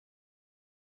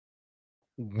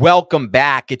Welcome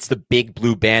back. It's the Big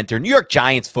Blue Banter, New York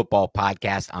Giants football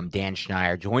podcast. I'm Dan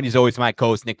Schneider, joined as always my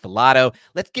co-host Nick Velato.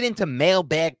 Let's get into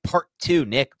Mailbag Part 2.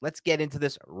 Nick, let's get into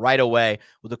this right away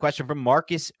with a question from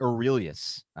Marcus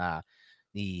Aurelius. I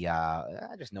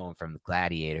just know him from the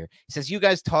Gladiator. He says, you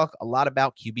guys talk a lot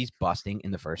about QBs busting in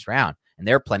the first round, and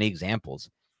there are plenty of examples.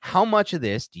 How much of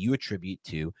this do you attribute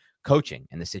to coaching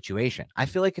and the situation? I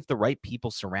feel like if the right people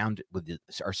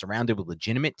are surrounded with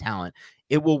legitimate talent,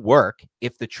 it will work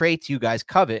if the traits you guys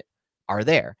covet are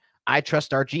there. I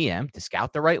trust our GM to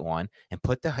scout the right one and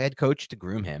put the head coach to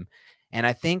groom him. And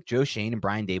I think Joe Shane and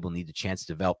Brian Dable need the chance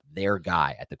to develop their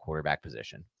guy at the quarterback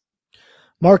position.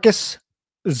 Marcus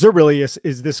Aurelius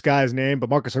is this guy's name, but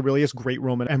Marcus Aurelius, great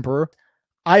Roman emperor.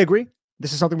 I agree.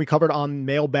 This is something we covered on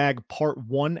Mailbag Part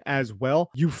 1 as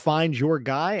well. You find your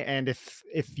guy, and if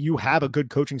you have a good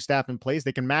coaching staff in place,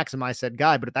 they can maximize said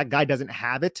guy. But if that guy doesn't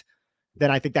have it, then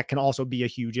I think that can also be a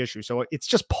huge issue. So it's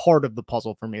just part of the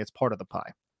puzzle for me. It's part of the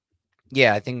pie.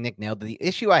 Yeah, I think Nick nailed the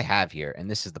issue I have here, and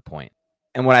this is the point.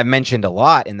 And what I've mentioned a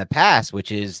lot in the past,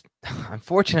 which is,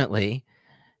 unfortunately,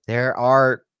 there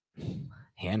are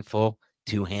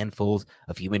two handfuls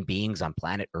of human beings on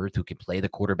planet Earth who can play the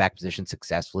quarterback position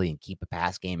successfully and keep a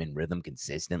pass game in rhythm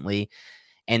consistently.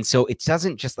 And so it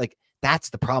doesn't just like,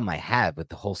 that's the problem I have with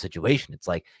the whole situation. It's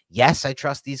like, yes, I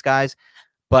trust these guys,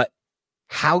 but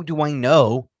how do I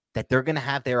know that they're going to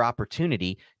have their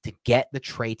opportunity to get the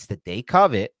traits that they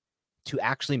covet to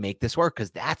actually make this work?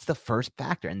 Because that's the first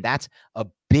factor. And that's a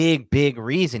big, big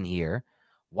reason here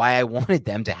why I wanted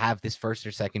them to have this first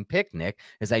or second pick, Nick,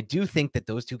 is I do think that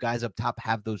those two guys up top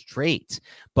have those traits,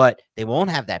 but they won't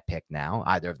have that pick now,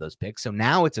 either of those picks. So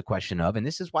now it's a question of, and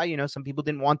this is why, some people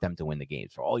didn't want them to win the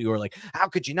games. For all you are like, how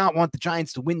could you not want the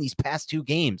Giants to win these past two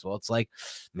games? Well, it's like,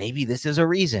 maybe this is a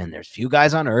reason. There's few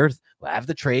guys on earth who have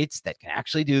the traits that can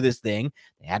actually do this thing.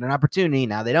 They had an opportunity.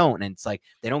 Now they don't. And it's like,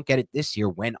 they don't get it this year.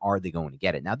 When are they going to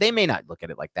get it? Now, they may not look at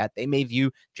it like that. They may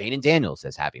view Jaden Daniels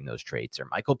as having those traits, or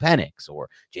Michael Penix, or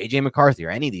JJ McCarthy, or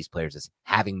any of these players as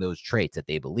having those traits that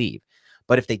they believe.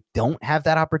 But if they don't have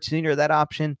that opportunity or that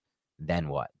option, then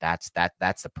what? That's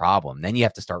the problem. Then you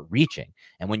have to start reaching.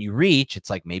 And when you reach, it's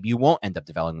like, maybe you won't end up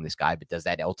developing this guy, but does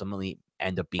that ultimately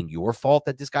end up being your fault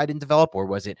that this guy didn't develop? Or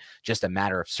was it just a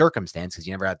matter of circumstance because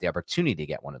you never had the opportunity to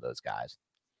get one of those guys?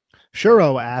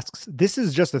 Shuro asks, this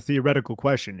is just a theoretical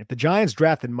question. If the Giants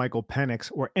drafted Michael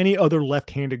Penix or any other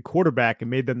left-handed quarterback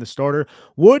and made them the starter,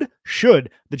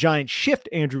 should the Giants shift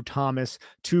Andrew Thomas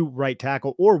to right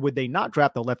tackle, or would they not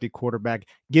draft a lefty quarterback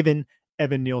given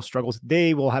Evan Neal struggles?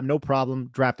 They will have no problem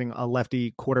drafting a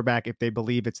lefty quarterback if they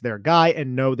believe it's their guy,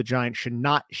 and no, the Giants should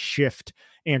not shift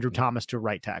Andrew Thomas to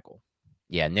right tackle.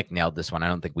 Yeah, Nick nailed this one. I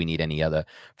don't think we need any other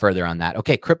further on that.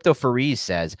 Okay, Crypto Fareez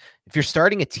says, if you're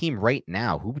starting a team right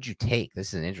now, who would you take?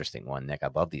 This is an interesting one, Nick. I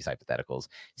love these hypotheticals.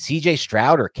 CJ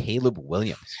Stroud or Caleb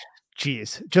Williams?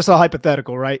 Jeez, just a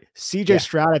hypothetical, right? CJ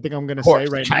Stroud, I think I'm going to say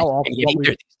right now.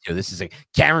 This is a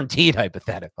guaranteed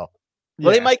hypothetical.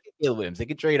 Well, they might get Caleb Williams. They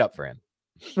could trade up for him.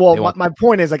 Well, my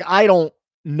point is, like, I don't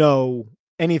know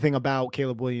anything about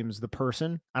Caleb Williams, the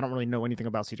person. I don't really know anything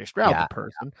about CJ Stroud, the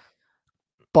person.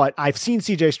 But I've seen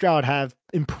CJ Stroud have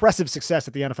impressive success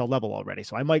at the NFL level already.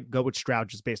 So I might go with Stroud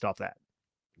just based off that.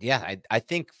 Yeah, I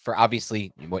think for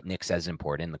obviously what Nick says is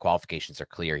important. The qualifications are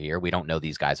clear here. We don't know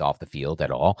these guys off the field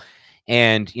at all.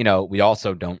 And, we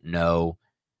also don't know.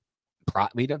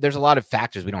 There's a lot of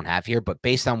factors we don't have here. But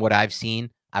based on what I've seen,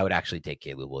 I would actually take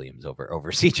Caleb Williams over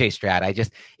CJ Stroud.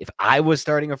 If I was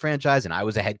starting a franchise and I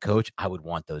was a head coach, I would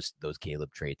want those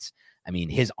Caleb traits. I mean,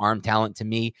 his arm talent to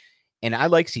me. And I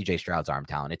like CJ Stroud's arm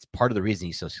talent. It's part of the reason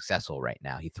he's so successful right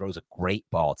now. He throws a great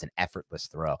ball. It's an effortless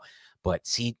throw. But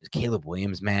see, Caleb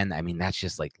Williams, man, I mean, that's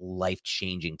just like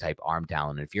life-changing type arm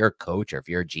talent. And if you're a coach or if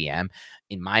you're a GM,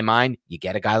 in my mind, you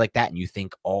get a guy like that and you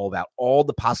think all about all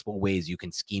the possible ways you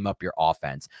can scheme up your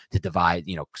offense to divide,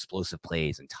 explosive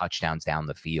plays and touchdowns down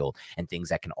the field and things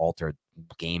that can alter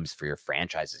games for your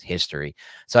franchise's history.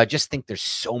 So I just think there's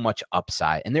so much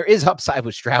upside, and there is upside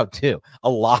with Stroud too. A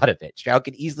lot of it. Stroud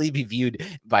could easily be viewed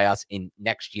by us in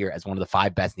next year as one of the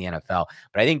 5 best in the NFL,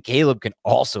 but I think Caleb can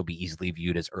also be easily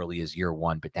viewed as early as year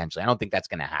 1 potentially. I don't think that's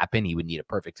going to happen. He would need a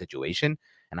perfect situation,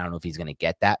 and I don't know if he's going to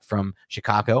get that from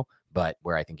Chicago, but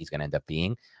where I think he's going to end up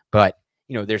being. But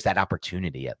there's that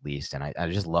opportunity at least. And I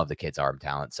just love the kid's arm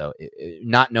talent. So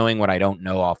not knowing what I don't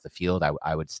know off the field,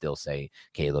 I would still say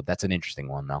Caleb. That's an interesting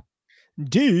one, though.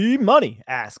 D Money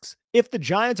asks, if the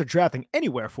Giants are drafting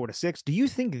anywhere 4 to 6, do you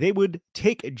think they would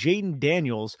take Jaden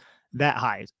Daniels that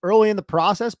high? It's early in the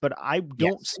process, but I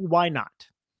don't see why not.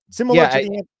 Similar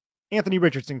to Anthony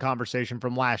Richardson conversation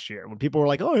from last year when people were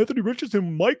like, oh, Anthony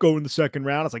Richardson might go in the second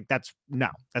round. It's like, that's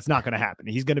not going to happen.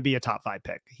 He's going to be a top 5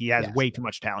 pick. He has way too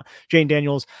much talent. Jane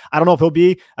Daniels, I don't know if he'll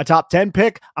be a top 10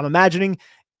 pick. I'm imagining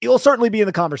he'll certainly be in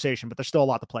the conversation, but there's still a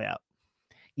lot to play out.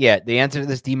 Yeah, the answer to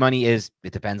this D-Money is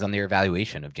it depends on their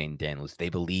evaluation of Jane Daniels. If they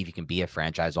believe he can be a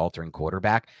franchise-altering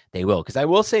quarterback, they will. Because I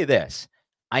will say this,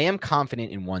 I am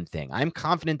confident in one thing. I'm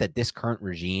confident that this current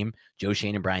regime, Joe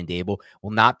Schoen and Brian Daboll,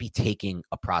 will not be taking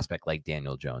a prospect like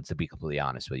Daniel Jones, to be completely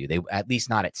honest with you. They at least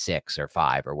not at 6 or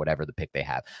 5 or whatever the pick they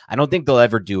have. I don't think they'll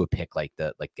ever do a pick like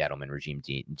the Gettleman regime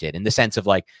did, in the sense of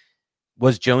like,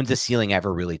 was Jones' ceiling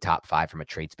ever really top 5 from a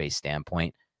traits-based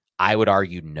standpoint? I would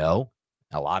argue no.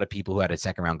 A lot of people who had a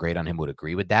second-round grade on him would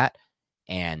agree with that.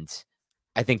 And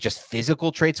I think just physical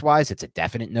traits-wise, it's a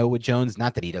definite no with Jones.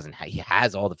 Not that he doesn't he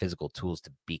has all the physical tools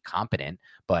to be competent,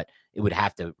 but it would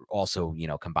have to also,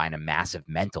 combine a massive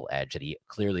mental edge that he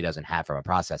clearly doesn't have from a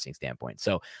processing standpoint.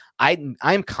 So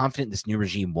I'm confident this new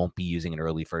regime won't be using an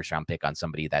early first-round pick on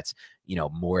somebody that's,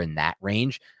 more in that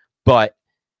range. But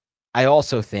I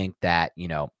also think that,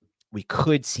 we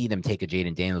could see them take a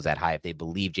Jaden Daniels that high if they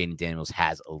believe Jaden Daniels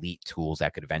has elite tools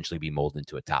that could eventually be molded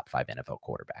into a top 5 NFL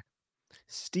quarterback.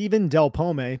 Stephen Del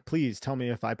Pome, please tell me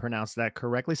if I pronounced that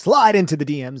correctly. Slide into the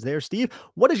DMs there, Steve.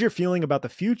 What is your feeling about the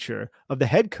future of the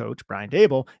head coach, Brian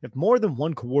Daboll, if more than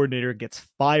one coordinator gets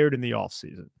fired in the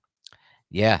offseason?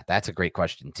 Yeah, that's a great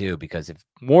question, too, because if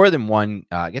more than one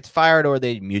gets fired or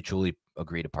they mutually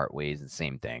agree to part ways, it's the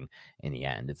same thing in the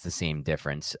end. It's the same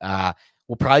difference.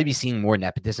 We'll probably be seeing more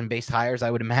nepotism-based hires,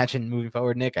 I would imagine, moving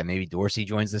forward, Nick. And maybe Dorsey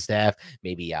joins the staff.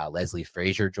 Maybe Leslie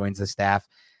Frazier joins the staff.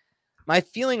 My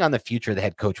feeling on the future of the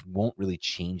head coach won't really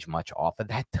change much off of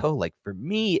that, though. Like, for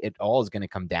me, it all is going to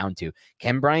come down to,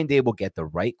 can Brian Daboll get the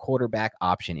right quarterback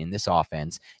option in this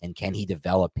offense, and can he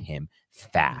develop him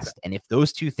fast? And if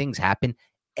those two things happen,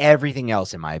 everything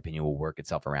else, in my opinion, will work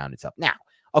itself around itself. Now,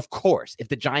 of course, if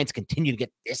the Giants continue to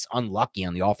get this unlucky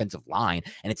on the offensive line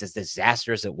and it's as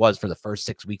disastrous as it was for the first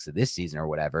 6 weeks of this season or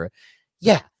whatever,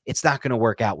 yeah, it's not going to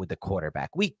work out with the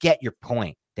quarterback. We get your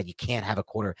point that you can't have a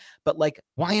quarter, but like,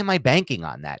 why am I banking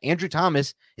on that? Andrew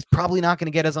Thomas is probably not going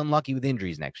to get as unlucky with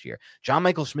injuries next year. John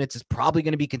Michael Schmitz is probably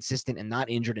going to be consistent and not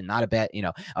injured and not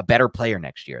a better player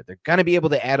next year. They're going to be able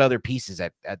to add other pieces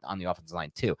on the offensive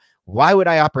line too. Why would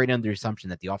I operate under the assumption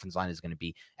that the offensive line is going to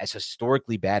be as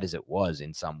historically bad as it was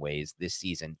in some ways this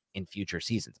season in future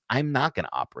seasons? I'm not going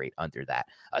to operate under that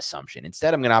assumption.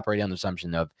 Instead, I'm going to operate on the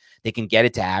assumption of they can get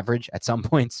it to average at some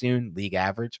point soon, league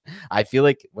average. I feel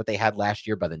like what they had last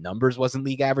year by the numbers wasn't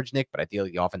league average, Nick, but I feel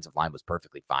like the offensive line was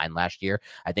perfectly fine last year.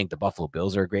 I think the Buffalo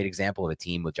Bills are a great example of a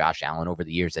team with Josh Allen over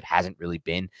the years that hasn't really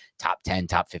been top 10,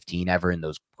 top 15 ever in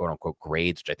those quote unquote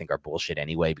grades, which I think are bullshit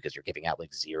anyway, because you're giving out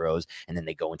like zeros and then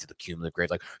they go into the cumulative grades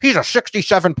like he's a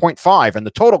 67.5 and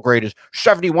the total grade is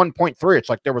 71.3. It's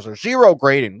like there was a 0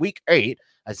 grade in week 8.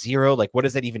 A 0, like what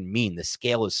does that even mean? The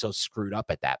scale is so screwed up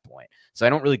at that point. So I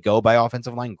don't really go by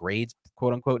offensive line grades,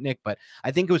 quote unquote, Nick, but I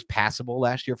think it was passable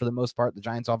last year for the most part, the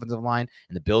Giants offensive line,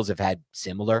 and the Bills have had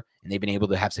similar, and they've been able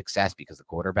to have success because of the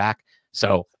quarterback.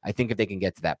 So I think if they can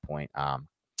get to that point,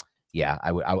 yeah,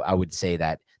 I would say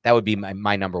that would be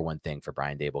my number one thing for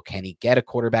Brian Daboll. Can he get a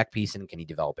quarterback piece and can he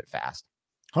develop it fast?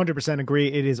 100%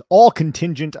 agree. It is all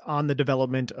contingent on the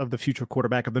development of the future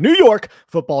quarterback of the New York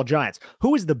Football Giants.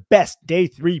 Who is the best day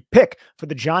 3 pick for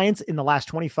the Giants in the last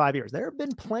 25 years? There have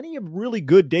been plenty of really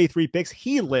good day 3 picks.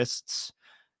 He lists.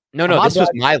 No, this was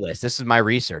my list. This is my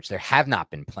research. There have not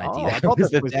been plenty.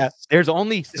 There's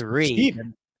only 3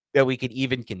 that we could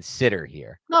even consider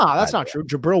here. No, that's not true.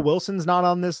 Jabril Wilson's not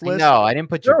on this list. No, I didn't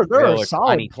put Jabril or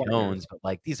Tony Jones, but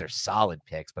like these are solid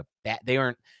picks. But they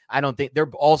aren't. I don't think they're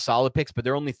all solid picks, but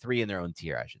they're only 3 in their own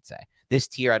tier, I should say. This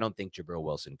tier, I don't think Jabril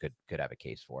Wilson could have a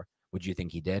case for. Would you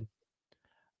think he did?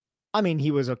 I mean,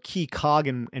 he was a key cog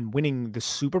in winning the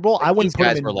Super Bowl. I wouldn't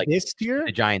put him in this tier.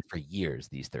 The Giants for years,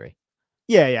 these 3.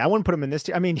 Yeah, I wouldn't put him in this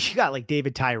tier. I mean, you got like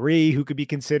David Tyree who could be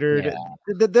considered. Yeah.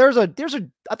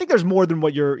 I think there's more than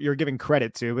what you're giving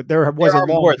credit to, but there was a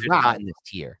long drought in this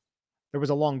tier. There was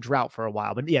a long drought for a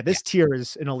while, but yeah, this tier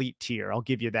is an elite tier. I'll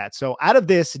give you that. So out of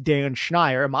this, Dan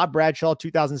Schneier, Ahmad Bradshaw,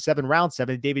 2007, round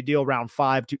 7, David Deal, round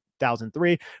 5,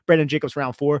 2003, Brandon Jacobs,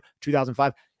 round 4,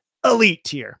 2005, elite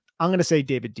tier. I'm going to say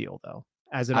David Deal though,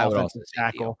 as an offensive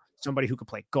tackle. Somebody who can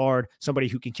play guard, somebody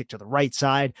who can kick to the right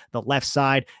side, the left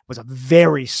side, was a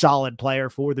very solid player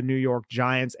for the New York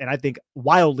Giants, and I think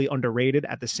wildly underrated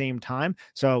at the same time.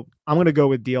 So I'm going to go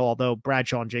with Deal, although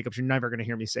Bradshaw and Jacobs, you're never going to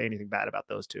hear me say anything bad about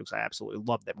those two because I absolutely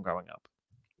loved them growing up.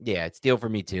 Yeah, it's deal for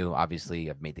me too. Obviously,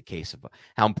 I've made the case of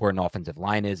how important offensive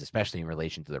line is, especially in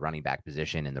relation to the running back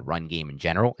position and the run game in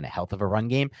general and the health of a run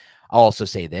game. I'll also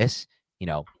say this,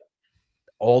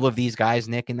 all of these guys,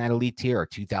 Nick, in that elite tier are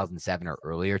 2007 or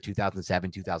earlier,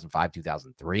 2007, 2005,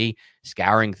 2003,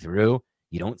 scouring through.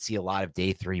 You don't see a lot of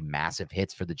day three massive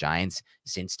hits for the Giants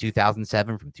since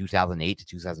 2007, from 2008 to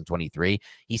 2023.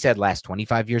 He said last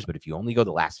 25 years, but if you only go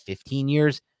the last 15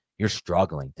 years, you're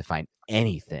struggling to find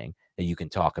anything that you can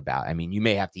talk about. I mean, you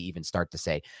may have to even start to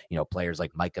say, players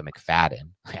like Micah McFadden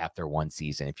after one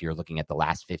season. If you're looking at the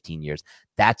last 15 years,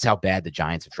 that's how bad the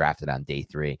Giants have drafted on day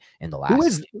three in the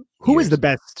last Who is the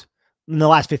best in the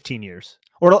last 15 years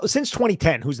or since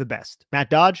 2010? Who's the best? Matt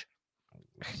Dodge?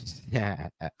 Yeah.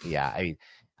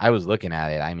 I was looking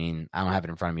at it. I mean, I don't have it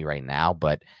in front of me right now,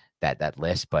 but that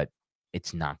list, but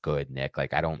it's not good, Nick.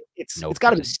 Like, I don't know. It's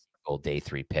got to be a day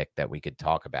three pick that we could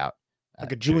talk about.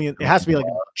 Like a Julian, it has to be like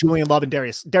a Julian Love and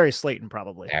Darius Slayton,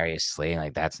 probably. Darius Slayton,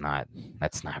 like that's not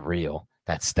real.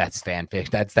 That's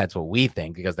fanfic. That's what we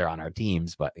think because they're on our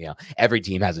teams. But every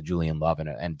team has a Julian Love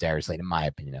and Darius Slayton, in my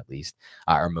opinion, at least,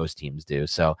 or most teams do.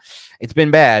 So it's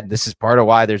been bad. This is part of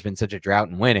why there's been such a drought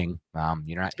in winning.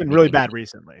 It's been really bad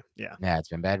recently. Yeah, it's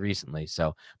been bad recently.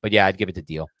 So, but yeah, I'd give it the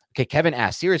deal. Okay, Kevin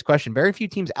asks, serious question. Very few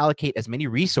teams allocate as many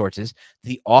resources to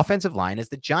the offensive line as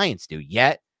the Giants do.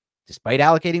 Yet, despite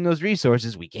allocating those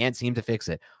resources, we can't seem to fix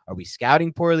it. Are we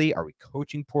scouting poorly? Are we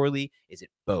coaching poorly? Is it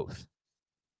both?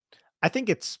 I think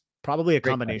it's probably a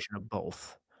combination of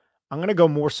both. I'm going to go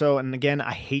more so. And again,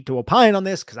 I hate to opine on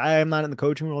this because I am not in the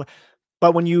coaching role.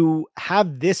 But when you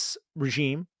have this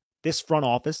regime, this front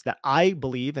office that I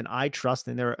believe and I trust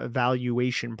in their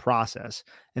evaluation process,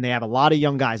 and they have a lot of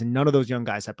young guys and none of those young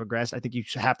guys have progressed, I think you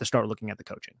have to start looking at the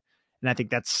coaching. And I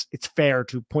think it's fair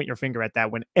to point your finger at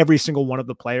that when every single one of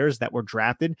the players that were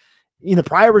drafted in the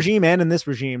prior regime and in this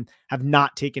regime have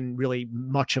not taken really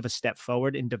much of a step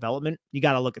forward in development. You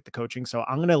got to look at the coaching. So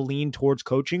I'm going to lean towards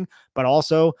coaching, but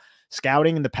also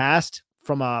scouting in the past.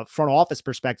 From a front office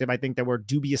perspective, I think there were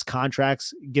dubious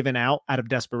contracts given out of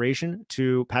desperation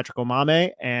to Patrick Omameh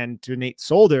and to Nate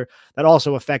Solder that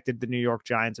also affected the New York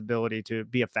Giants' ability to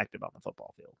be effective on the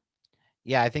football field.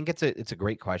 Yeah, I think it's a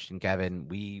great question, Kevin.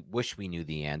 We wish we knew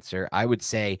the answer. I would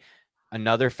say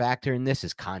another factor in this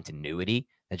is continuity.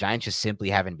 The Giants just simply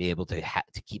haven't been able to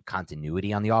keep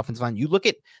continuity on the offensive line. You look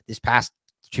at this past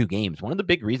 2 games, one of the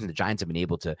big reasons the Giants have been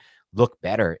able to look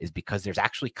better is because there's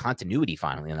actually continuity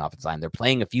finally on the offensive line. They're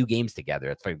playing a few games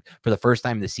together. It's for the first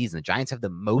time this season. The Giants have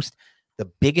the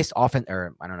biggest offense,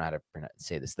 or I don't know how to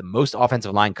say this, the most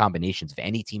offensive line combinations of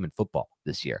any team in football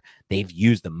this year. They've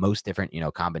used the most different,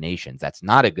 combinations. That's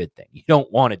not a good thing. You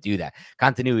don't want to do that.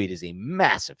 Continuity is a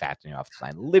massive factor in the offensive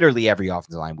line. Literally every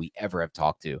offensive line we ever have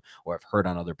talked to or have heard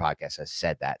on other podcasts has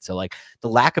said that. So like the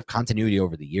lack of continuity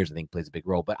over the years, I think plays a big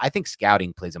role, but I think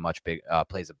scouting plays a much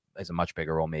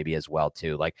bigger role maybe as well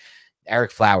too. Like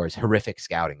Eric Flowers, horrific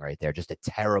scouting right there. Just a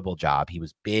terrible job. He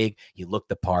was big. He looked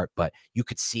the part, but you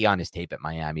could see on his tape at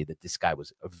Miami that this guy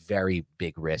was a very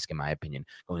big risk, in my opinion,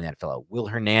 going to that fellow. Will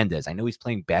Hernandez, I know he's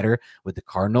playing better with the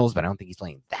Cardinals, but I don't think he's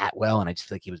playing that well. And I just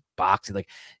feel like he was boxing, like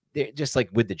they're just like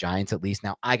with the Giants at least.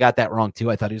 Now, I got that wrong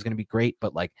too. I thought he was going to be great,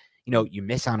 but like, you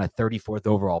miss on a 34th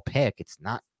overall pick. It's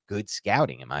not good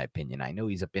scouting, in my opinion. I know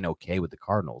he's been okay with the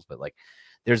Cardinals, but like,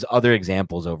 there's other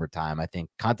examples over time. I think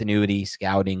continuity,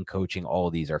 scouting, coaching, all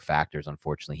of these are factors,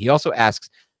 unfortunately. He also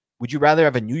asks, would you rather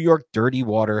have a New York dirty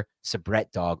water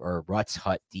Sabrett dog or a Rutt's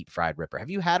Hut deep fried ripper? Have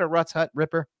you had a Rutt's Hut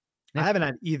ripper? I haven't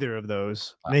had either of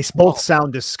those. They both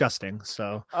sound disgusting.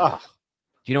 So, do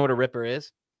you know what a ripper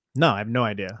is? No, I have no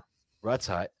idea. Rutt's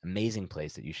Hut, amazing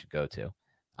place that you should go to.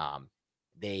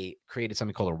 They created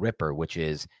something called a ripper, which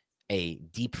is a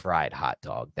deep fried hot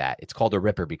dog. That it's called a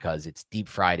ripper because it's deep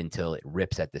fried until it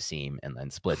rips at the seam and then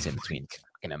splits in between.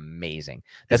 Fucking amazing.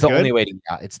 That's the only way to eat.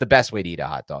 It's the best way to eat a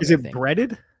hot dog. Is it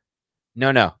breaded?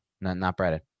 No, not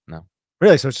breaded. No.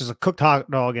 Really? So it's just a cooked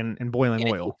hot dog in boiling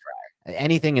oil.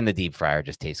 Anything in the deep fryer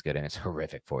just tastes good, and it's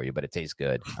horrific for you, but it tastes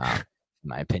good, in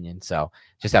my opinion. So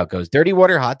just how it goes. Dirty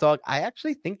water hot dog. I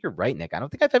actually think you're right, Nick. I don't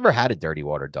think I've ever had a dirty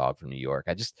water dog from New York.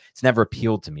 It's never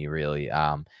appealed to me really.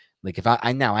 Like if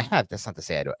I now I have, that's not to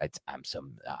say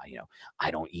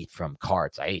I don't eat from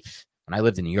carts. When I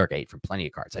lived in New York, I ate from plenty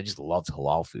of carts. I just loved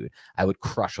halal food. I would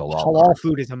crush halal. Halal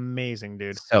food is amazing,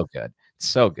 dude. So good.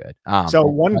 So good. So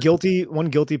one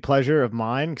guilty pleasure of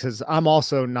mine, because I'm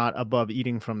also not above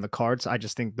eating from the carts. I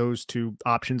just think those two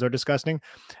options are disgusting.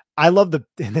 I love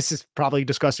and this is probably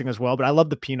disgusting as well, but I love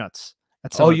the peanuts.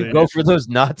 You go for those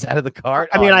nuts out of the cart?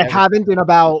 I mean, I haven't in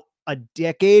about a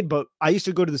decade, but I used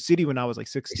to go to the city when I was like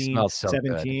 16,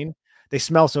 17. Good. They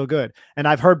smell so good. And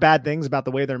I've heard bad things about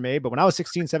the way they're made, but when I was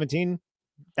 16, 17,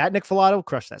 that Nick Filato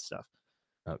crushed that stuff.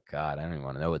 Oh, God, I don't even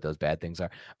want to know what those bad things are.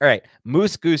 All right.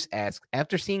 Moose Goose asks,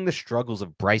 after seeing the struggles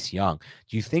of Bryce Young,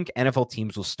 do you think NFL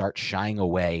teams will start shying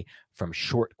away from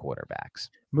short quarterbacks?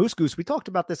 Moose Goose, we talked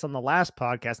about this on the last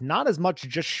podcast. Not as much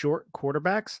just short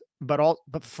quarterbacks, but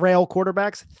frail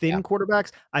quarterbacks, thin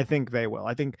quarterbacks. I think they will.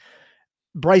 I think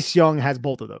Bryce Young has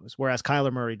both of those, whereas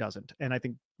Kyler Murray doesn't. And I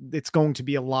think it's going to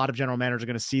be a lot of general managers are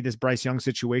going to see this Bryce Young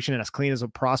situation, and as clean as a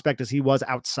prospect as he was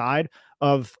outside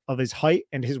of his height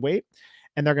and his weight,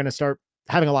 and they're going to start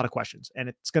having a lot of questions, and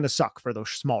it's going to suck for those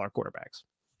smaller quarterbacks.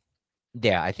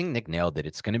 Yeah, I think Nick nailed it.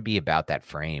 It's going to be about that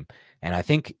frame. And I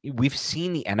think we've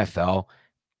seen the NFL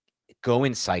go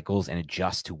in cycles and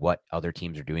adjust to what other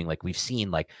teams are doing. Like we've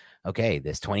seen, like, okay,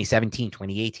 this 2017,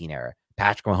 2018 era,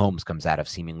 Patrick Mahomes comes out of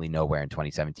seemingly nowhere in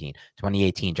 2017,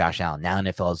 2018, Josh Allen. Now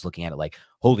NFL is looking at it like,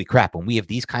 holy crap, when we have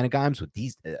these kind of guys with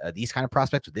these kind of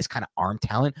prospects, with this kind of arm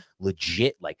talent,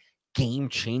 legit, like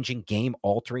game-changing,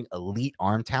 game-altering, elite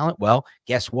arm talent, well,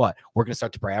 guess what? We're going to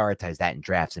start to prioritize that in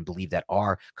drafts and believe that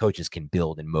our coaches can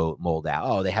build and mold out.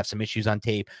 Oh, they have some issues on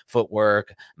tape,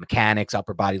 footwork, mechanics,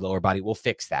 upper body, lower body. We'll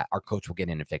fix that. Our coach will get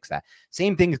in and fix that.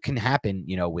 Same thing can happen,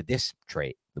 with this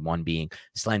trait, the one being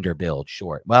slender build,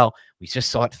 short. Well, we just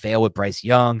saw it fail with Bryce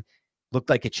Young. Looked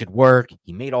like it should work.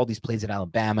 He made all these plays at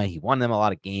Alabama. He won them a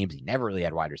lot of games. He never really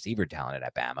had wide receiver talent at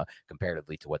Alabama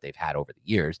comparatively to what they've had over the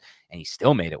years, and he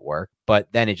still made it work,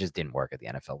 but then it just didn't work at the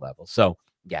NFL level. So,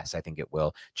 yes, I think it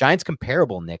will. Giants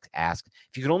comparable, Nick asked,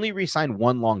 if you could only re-sign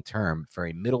one long-term for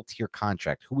a middle-tier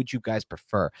contract, who would you guys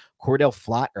prefer, Cordell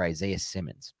Flott or Isaiah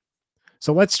Simmons?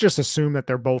 So let's just assume that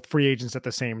they're both free agents at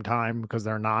the same time, because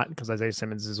they're not, because Isaiah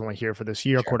Simmons is only here for this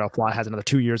year. Sure. Cordell Flott has another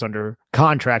 2 years under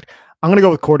contract. I'm going to go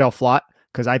with Cordell Flott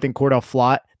because I think Cordell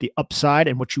Flott, the upside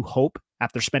and what you hope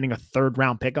after spending a 3rd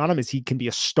round pick on him is he can be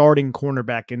a starting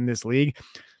cornerback in this league.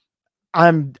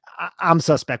 I'm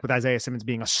suspect with Isaiah Simmons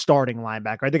being a starting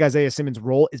linebacker. I think Isaiah Simmons'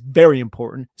 role is very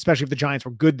important, especially if the Giants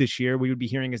were good this year. We would be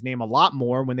hearing his name a lot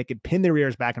more when they could pin their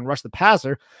ears back and rush the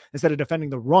passer instead of defending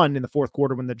the run in the 4th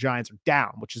quarter when the Giants are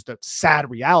down, which is the sad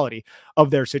reality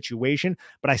of their situation.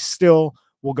 But I still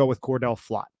will go with Cordell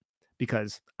Flott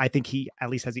because I think he at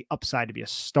least has the upside to be a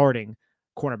starting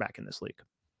cornerback in this league.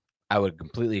 I would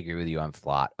completely agree with you on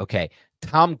Flott. Okay,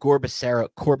 Tom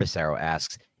Corbacero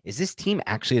asks, is this team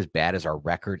actually as bad as our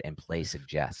record and play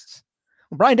suggests?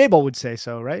 Well, Brian Daboll would say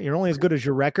so, right? You're only as good as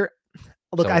your record.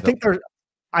 Look, so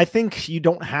I think you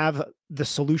don't have the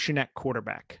solution at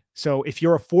quarterback. So if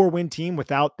you're a 4-win team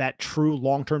without that true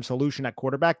long-term solution at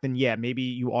quarterback, then yeah, maybe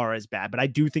you are as bad. But I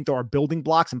do think there are building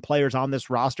blocks and players on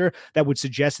this roster that would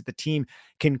suggest that the team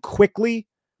can quickly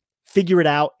figure it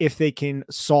out if they can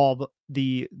solve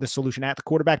the solution at the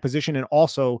quarterback position and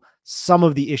also some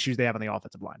of the issues they have on the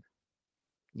offensive line.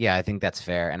 Yeah, I think that's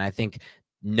fair. And I think,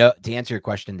 no, to answer your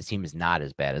question, the team is not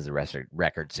as bad as the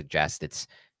record suggests. It's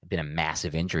been a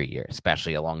massive injury year,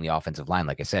 especially along the offensive line.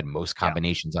 Like I said, most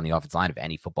combinations on the offensive line of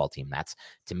any football team. That's,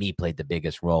 to me, played the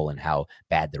biggest role in how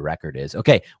bad the record is.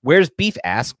 Okay, Where's Beef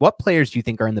asks, what players do you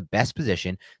think are in the best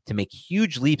position to make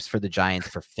huge leaps for the Giants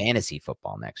for fantasy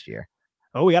football next year?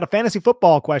 Oh, we got a fantasy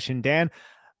football question, Dan.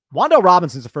 Wan'Dale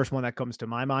Robinson's the first one that comes to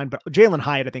my mind, but Jalen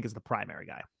Hyatt, I think, is the primary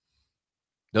guy.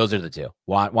 Those are the two.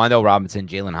 Wan'Dale Robinson,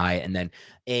 Jalen Hyatt, and then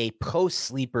a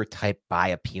post-sleeper type buy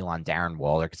appeal on Darren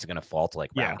Waller because it's going to fall to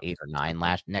like round 8 or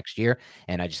 9 next year.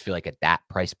 And I just feel like at that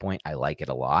price point, I like it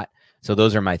a lot. So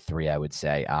those are my 3, I would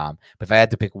say. But if I had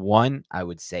to pick one, I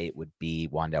would say it would be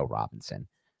Wan'Dale Robinson.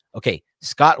 Okay,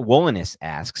 Scott Wollenis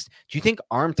asks, do you think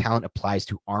arm talent applies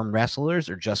to arm wrestlers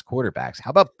or just quarterbacks? How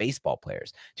about baseball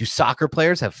players? Do soccer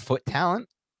players have foot talent?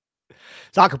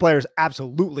 Soccer players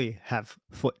absolutely have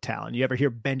foot talent. You ever hear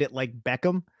bend it like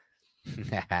Beckham?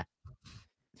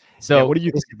 So yeah, what do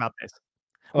you think about this?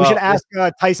 We should ask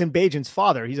Tyson Bajan's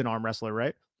father. He's an arm wrestler,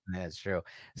 right? That's true.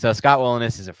 So Scott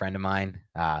Wollenis is a friend of mine,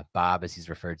 Bob, as he's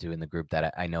referred to in the group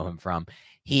that I know him from.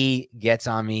 He gets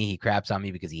on me. He craps on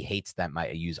me because he hates that I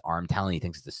use arm talent. He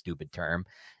thinks it's a stupid term.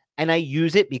 And I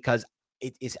use it because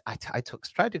it is. I tried to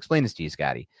explain this to you,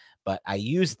 Scotty, but I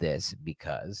use this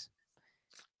because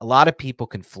a lot of people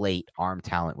conflate arm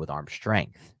talent with arm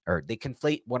strength, or they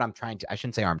conflate what I'm trying to, I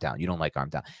shouldn't say arm talent. You don't like arm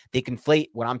talent. They conflate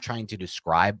what I'm trying to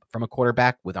describe from a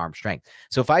quarterback with arm strength.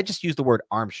 So if I just use the word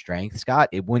arm strength, Scott,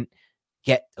 it wouldn't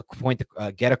get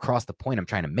across the point I'm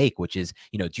trying to make, which is,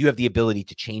 do you have the ability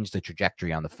to change the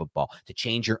trajectory on the football, to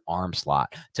change your arm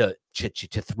slot, to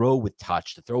throw with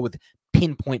touch, to throw with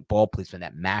pinpoint ball placement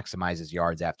that maximizes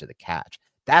yards after the catch?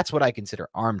 That's what I consider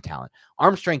arm talent.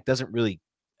 Arm strength doesn't really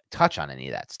touch on any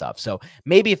of that stuff. So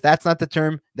maybe if that's not the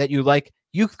term that you like,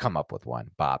 You come up with one,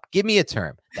 Bob. Give me a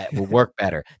term that will work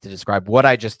better to describe what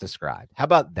I just described. How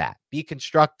about that? Be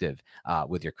constructive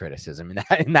with your criticism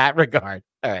in that regard.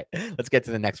 All right, let's get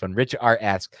to the next one. Rich R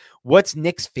asks, what's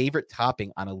Nick's favorite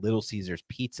topping on a Little Caesars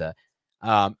pizza?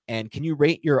 And can you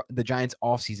rate the Giants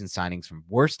offseason signings from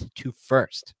worst to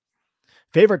first?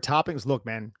 Favorite toppings? Look,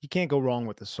 man, you can't go wrong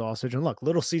with the sausage. And look,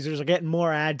 Little Caesars are getting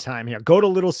more ad time here. Go to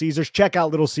Little Caesars, check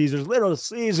out Little Caesars. Little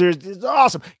Caesars is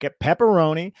awesome. Get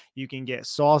pepperoni. You can get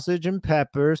sausage and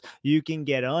peppers. You can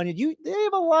get onion. They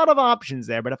have a lot of options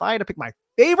there. But if I had to pick my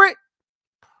favorite,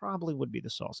 probably would be the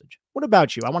sausage. What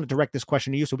about you? I want to direct this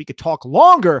question to you so we could talk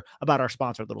longer about our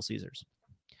sponsor, Little Caesars.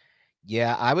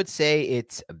 Yeah, I would say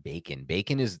it's bacon.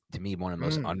 Bacon is, to me, one of the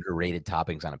most underrated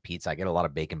toppings on a pizza. I get a lot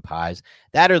of bacon pies.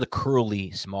 That or the curly,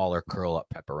 smaller curl-up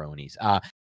pepperonis.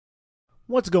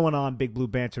 What's going on, Big Blue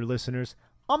Banter listeners?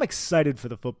 I'm excited for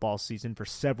the football season for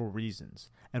several reasons.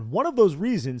 And one of those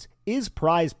reasons is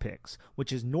Prize Picks,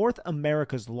 which is North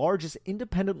America's largest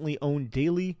independently owned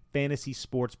daily fantasy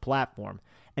sports platform.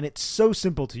 And it's so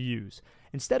simple to use.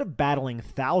 Instead of battling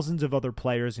thousands of other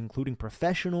players, including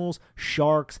professionals,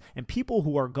 sharks, and people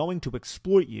who are going to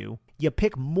exploit you, you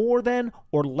pick more than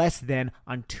or less than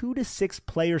on 2 to 6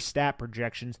 player stat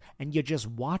projections, and you just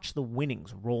watch the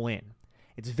winnings roll in.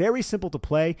 It's very simple to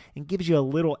play and gives you a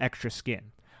little extra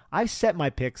skin. I've set my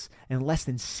picks in less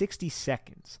than 60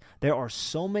 seconds. There are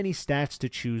so many stats to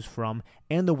choose from,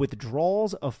 and the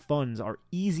withdrawals of funds are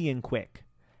easy and quick.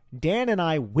 Dan and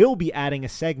I will be adding a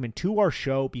segment to our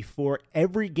show before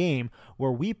every game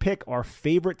where we pick our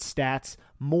favorite stats,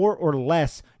 more or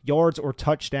less yards or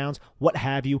touchdowns, what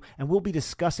have you, and we'll be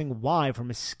discussing why from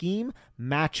a scheme,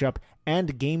 matchup,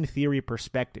 and game theory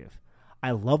perspective.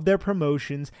 I love their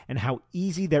promotions and how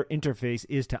easy their interface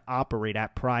is to operate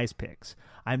at Prize Picks.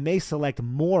 I may select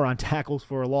more on tackles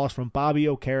for a loss from Bobby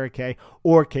Okereke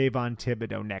or Kayvon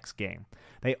Thibodeau next game.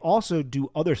 They also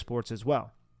do other sports as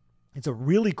well. It's a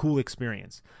really cool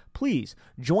experience. Please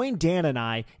join Dan and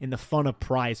I in the fun of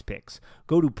Prize Picks.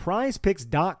 Go to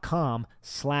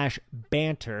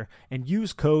prizepicks.com/banter and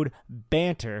use code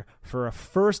BANTER for a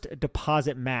first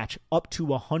deposit match up to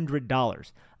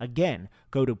 $100. Again,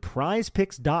 go to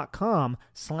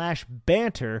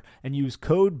prizepicks.com/banter and use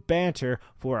code BANTER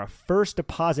for a first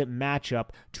deposit match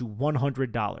up to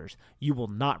 $100. You will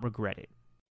not regret it.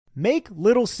 Make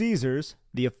Little Caesars,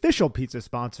 the official pizza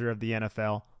sponsor of the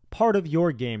NFL, part of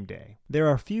your game day. There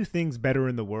are few things better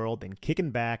in the world than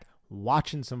kicking back,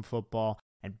 watching some football,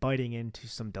 and biting into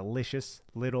some delicious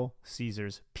Little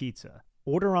Caesars pizza.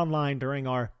 Order online during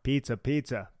our Pizza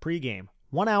pregame,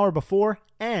 1 hour before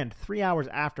and 3 hours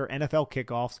after NFL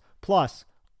kickoffs, plus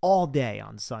all day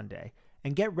on Sunday.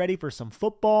 And get ready for some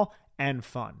football and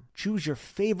fun. Choose your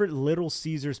favorite Little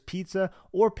Caesars pizza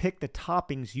or pick the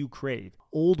toppings you crave.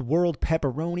 Old World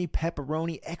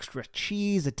pepperoni, extra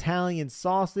cheese, Italian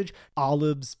sausage,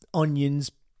 olives,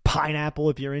 onions,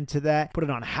 pineapple if you're into that. Put it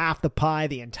on half the pie,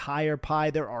 the entire pie.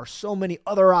 There are so many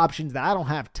other options that I don't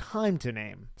have time to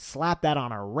name. Slap that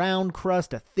on a round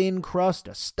crust, a thin crust,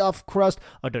 a stuffed crust,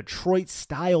 a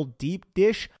Detroit-style deep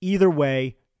dish. Either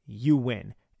way, you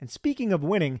win. And speaking of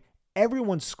winning,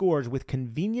 everyone scores with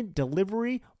convenient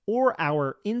delivery or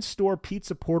our in-store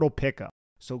pizza portal pickup.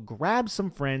 So grab some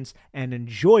friends and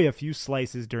enjoy a few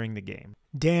slices during the game.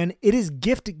 Dan, it is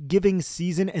gift-giving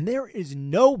season, and there is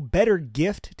no better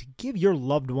gift to give your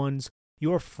loved ones,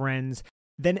 your friends,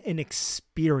 than an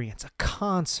experience, a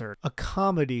concert, a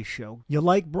comedy show. You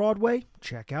like Broadway?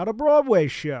 Check out a Broadway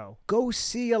show. Go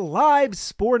see a live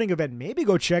sporting event. Maybe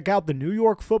go check out the New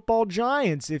York Football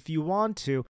Giants if you want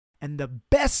to. And the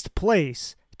best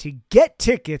place to get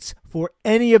tickets for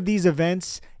any of these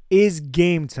events is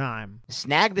Game Time.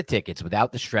 Snag the tickets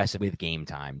without the stress with Game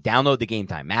Time. Download the Game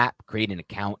Time app, create an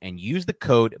account, and use the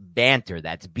code BANTER.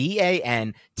 That's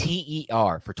BANTER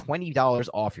for $20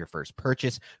 off your first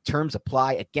purchase. Terms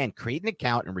apply. Again, create an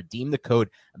account and redeem the code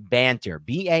BANTER,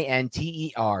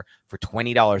 BANTER, for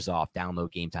 $20 off. Download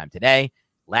Game Time today.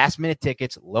 Last minute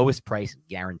tickets, lowest price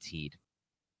guaranteed.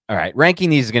 All right, ranking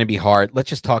these is going to be hard. Let's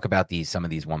just talk about some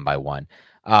of these one by one.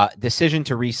 Decision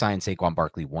to re-sign Saquon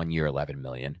Barkley 1 year, $11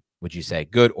 million. Would you say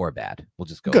good or bad? We'll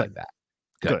just go like that.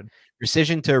 Good.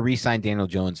 Decision to re-sign Daniel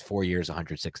Jones 4 years,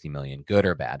 $160 million. Good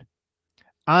or bad?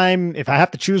 If I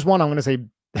have to choose one, I'm going to say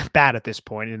bad at this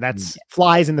point, and that's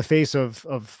flies in the face of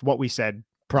what we said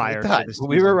prior to this.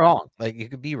 We were wrong. Like, you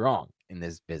could be wrong in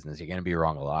this business. You're going to be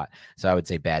wrong a lot. So I would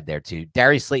say bad there too.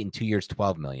 Darius Slayton 2 years,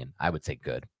 $12 million. I would say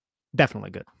good. Definitely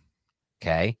good.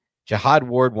 Okay. Jihad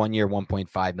Ward 1 year,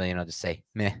 $1.5 million. I'll just say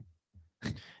meh.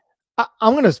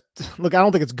 I'm going to look. I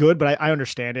don't think it's good, but I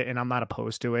understand it, and I'm not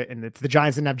opposed to it. And if the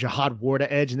Giants didn't have Jihad Ward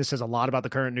at edge, and this says a lot about the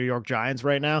current New York Giants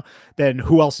right now, then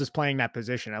who else is playing that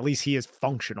position? At least he is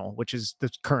functional, which is the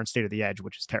current state of the edge,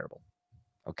 which is terrible.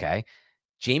 Okay.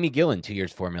 Jamie Gillen, 2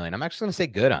 years, $4 million. I'm actually going to say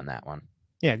good on that one.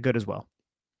 Yeah, good as well.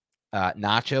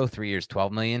 Nacho, 3 years,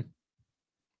 $12 million.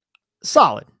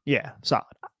 Solid. Yeah, solid.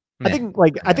 I think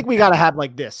we got to have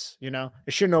like this, it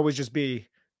shouldn't always just be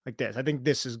like this. I think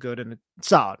this is good and it's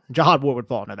solid. Jihad Ward would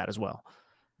fall into that as well.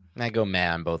 I go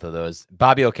mad on both of those.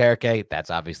 Bobby Okereke,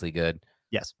 that's obviously good.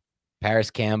 Yes.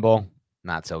 Paris Campbell,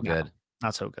 not so good.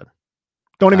 Not so good.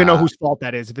 Don't even know whose fault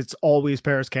that is. If it's always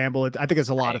Paris Campbell, I think it's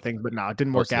a lot of things, but no, it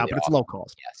didn't work out, but it's low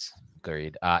cost. Yes.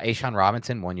 Agreed. Ashawn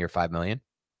Robinson, 1 year, $5 million.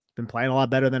 Been playing a lot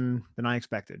better than I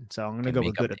expected. So I'm going to go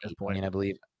with good at this point. I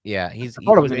believe. Yeah. I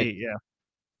thought it was 8. Yeah.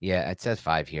 Yeah. It says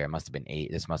 5 here. It must have been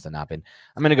 8. This must have not been.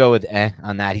 I'm going to go with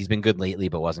on that. He's been good lately,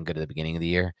 but wasn't good at the beginning of the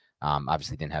year.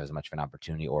 Obviously didn't have as much of an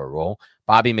opportunity or a role.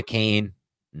 Bobby McCain,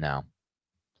 no.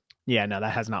 Yeah, no,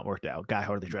 that has not worked out. Guy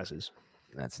hardly dresses.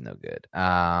 That's no good.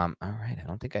 All right. I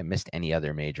don't think I missed any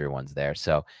other major ones there.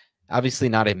 So obviously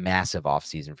not a massive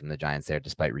offseason from the Giants there,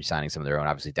 despite re-signing some of their own.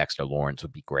 Obviously, Dexter Lawrence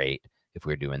would be great if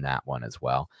we were doing that one as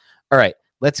well. All right.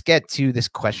 Let's get to this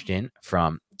question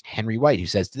from Henry White, who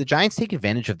says, do the Giants take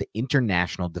advantage of the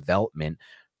international development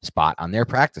spot on their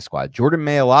practice squad? Jordan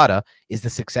Mailata is the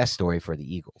success story for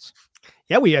the Eagles.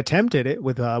 Yeah, we attempted it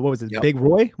with what was it? Yep. Big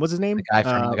Roy? What's his name?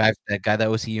 The guy that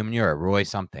was Manura, Roy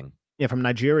something. Yeah, from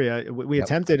Nigeria. We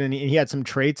attempted, and he had some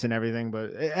traits and everything,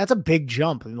 but that's a big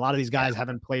jump. And a lot of these guys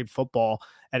haven't played football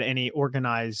at any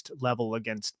organized level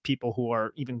against people who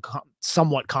are even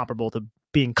somewhat comparable to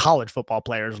being college football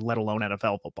players, let alone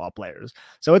NFL football players.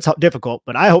 So it's difficult,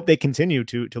 but I hope they continue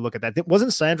to look at that.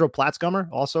 Wasn't Sandro Platzgummer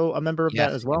also a member of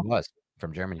that as well? He was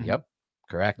from Germany. Yep,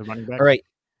 correct. The running back. All right.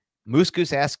 Moose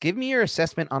Goose asks, give me your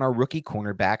assessment on our rookie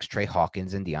cornerbacks, Trey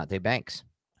Hawkins and Deonte Banks.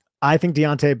 I think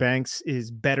Deonte Banks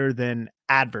is better than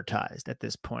advertised at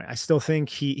this point. I still think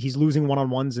he's losing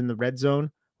one-on-ones in the red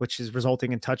zone, which is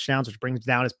resulting in touchdowns, which brings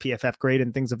down his PFF grade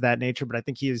and things of that nature. But I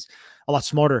think he is a lot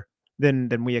smarter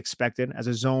than we expected as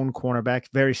a zone cornerback,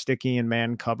 very sticky in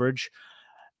man coverage.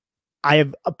 I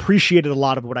have appreciated a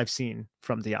lot of what I've seen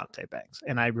from Deonte Banks,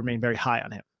 and I remain very high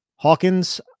on him.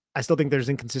 Hawkins, I still think there's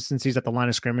inconsistencies at the line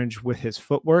of scrimmage with his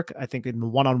footwork. I think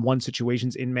in one-on-one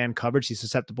situations in man coverage, he's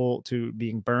susceptible to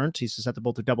being burnt. He's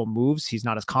susceptible to double moves. He's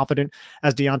not as confident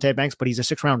as Deonte Banks, but he's a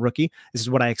 6th-round rookie. This is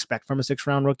what I expect from a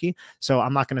 6th-round rookie. So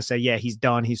I'm not going to say, yeah, he's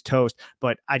done, he's toast,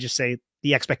 but I just say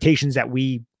the expectations that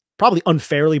we probably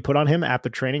unfairly put on him after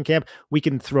training camp, we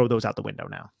can throw those out the window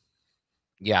now.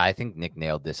 Yeah, I think Nick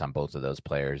nailed this on both of those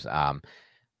players. I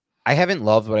haven't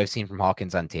loved what I've seen from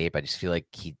Hawkins on tape. I just feel like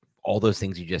all those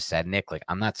things you just said, Nick, like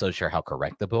I'm not so sure how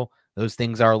correctable those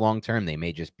things are long term. They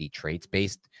may just be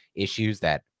traits-based issues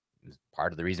that is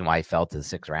part of the reason why I fell to the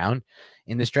 6th round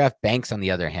in this draft. Banks, on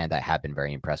the other hand, I have been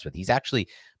very impressed with. He's actually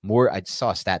more, I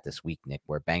saw a stat this week, Nick,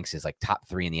 where Banks is like top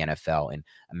 3 in the NFL in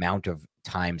amount of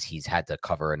times he's had to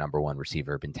cover a number 1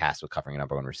 receiver, been tasked with covering a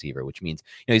number 1 receiver, which means,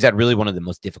 he's had really one of the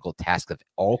most difficult tasks of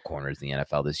all corners in the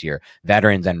NFL this year,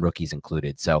 veterans and rookies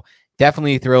included. So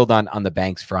definitely thrilled on the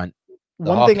Banks front.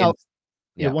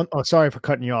 Sorry for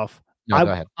cutting you off. No,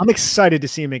 go ahead. I'm excited to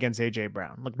see him against AJ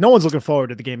Brown. Like, no one's looking forward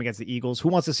to the game against the Eagles. Who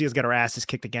wants to see us get our asses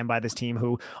kicked again by this team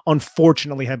who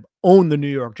unfortunately have owned the New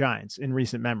York Giants in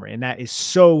recent memory? And that is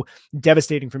so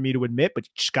devastating for me to admit, but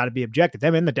you just got to be objective.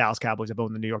 Them and the Dallas Cowboys have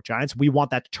owned the New York Giants. We want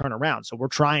that to turn around. So we're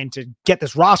trying to get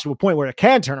this roster to a point where it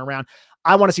can turn around.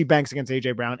 I want to see Banks against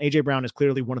AJ Brown. AJ Brown is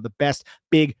clearly one of the best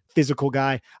big physical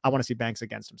guy. I want to see Banks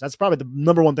against him. So that's probably the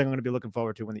number 1 thing I'm going to be looking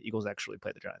forward to when the Eagles actually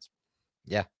play the Giants.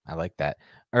 Yeah, I like that.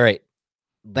 All right.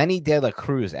 Lenny De La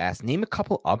Cruz asked, name a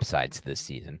couple upsides this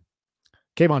season.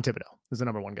 Kayvon Thibodeau is the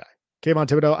number 1 guy. Kayvon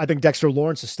Thibodeau. I think Dexter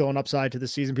Lawrence is still an upside to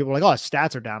this season. People are like, oh, his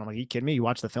stats are down. I'm like, are you kidding me? You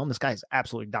watch the film? This guy is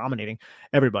absolutely dominating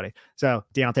everybody. So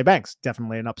Deonte Banks,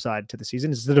 definitely an upside to the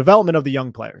season. It's the development of the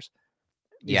young players.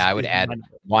 Yeah, I would add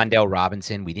Wan'Dale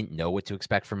Robinson. We didn't know what to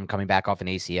expect from him coming back off an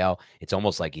ACL. It's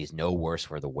almost like he's no worse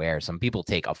for the wear. Some people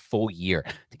take a full year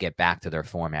to get back to their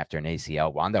form after an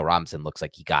ACL. Wan'Dale Robinson looks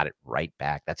like he got it right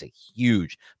back. That's a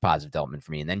huge positive development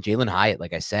for me. And then Jalen Hyatt,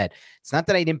 like I said, it's not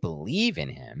that I didn't believe in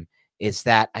him. It's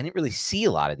that I didn't really see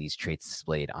a lot of these traits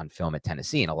displayed on film at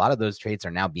Tennessee. And a lot of those traits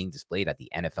are now being displayed at the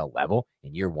NFL level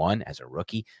in year 1 as a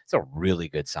rookie. It's a really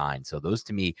good sign. So those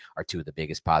to me are 2 of the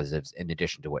biggest positives in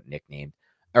addition to what Nick named.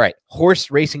 All right.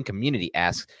 Horse Racing Community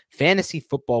asks, fantasy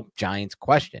football Giants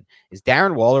question. Is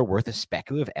Darren Waller worth a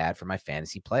speculative ad for my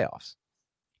fantasy playoffs?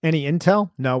 Any intel?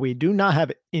 No, we do not have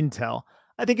intel.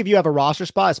 I think if you have a roster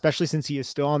spot, especially since he is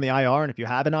still on the IR, and if you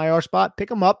have an IR spot,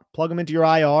 pick him up, plug him into your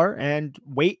IR, and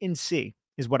wait and see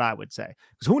is what I would say.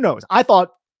 Because who knows? I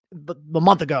thought the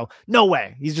month ago, no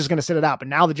way, he's just going to sit it out. But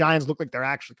now the Giants look like they're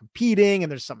actually competing,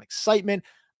 and there's some excitement.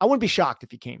 I wouldn't be shocked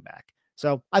if he came back.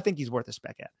 So I think he's worth a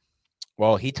spec at.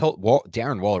 Well, he told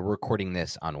Darren Waller, we're recording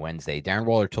this on Wednesday. Darren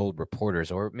Waller told reporters,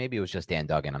 or maybe it was just Dan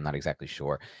Duggan, I'm not exactly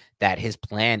sure, that his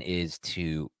plan is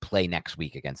to play next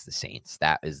week against the Saints.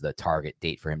 That is the target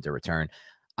date for him to return.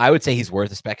 I would say he's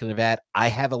worth a speculative ad. I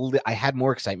had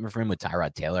more excitement for him with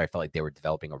Tyrod Taylor. I felt like they were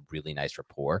developing a really nice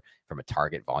rapport from a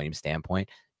target volume standpoint.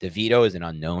 DeVito is an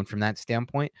unknown from that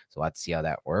standpoint, so let's see how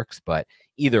that works. But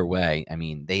either way, I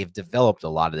mean, they've developed a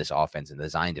lot of this offense and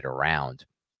designed it around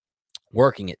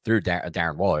working it through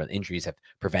Darren Waller. Injuries have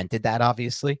prevented that,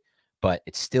 obviously, but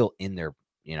it's still in their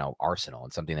arsenal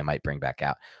and something they might bring back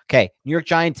out. Okay, New York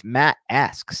Giants Matt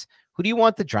asks, who do you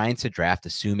want the Giants to draft,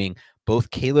 assuming both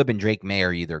Caleb and Drake May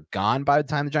are either gone by the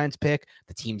time the Giants pick,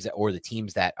 the teams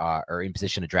that are in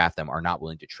position to draft them are not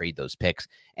willing to trade those picks?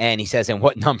 And he says, and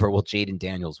what number will Jaden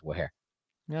Daniels wear?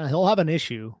 Yeah, he'll have an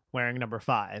issue wearing number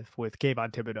 5 with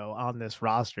Kayvon Thibodeau on this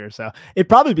roster. So it'd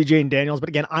probably be Jaden Daniels. But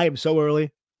again, I am so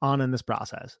early on in this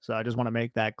process, so I just want to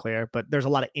make that clear. But there's a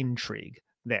lot of intrigue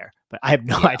there. But I have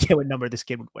no idea what number this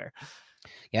kid would wear.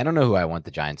 Yeah, I don't know who I want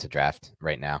the Giants to draft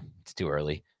right now. It's too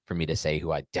early for me to say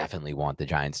who I definitely want the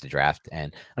Giants to draft.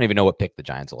 And I don't even know what pick the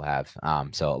Giants will have.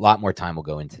 So a lot more time will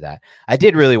go into that. I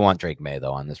did really want Drake May,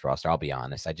 though, on this roster. I'll be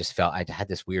honest. I just felt I had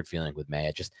this weird feeling with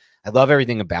May. I love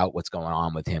everything about what's going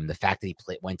on with him. The fact that he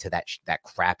went to that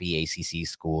crappy ACC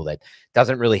school that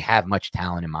doesn't really have much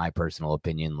talent, in my personal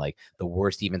opinion, like the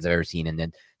worst Stevens I've ever seen. And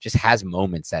then just has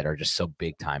moments that are just so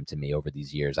big time to me over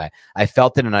these years. I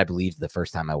felt it, and I believed the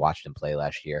first time I watched him play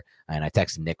last year, and I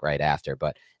texted Nick right after.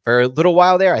 But for a little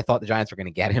while there, I thought the Giants were going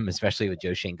to get him, especially with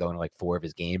Joe Shane going to like 4 of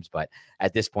his games. But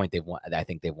at this point, I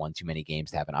think they've won too many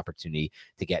games to have an opportunity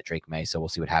to get Drake May. So we'll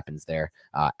see what happens there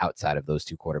outside of those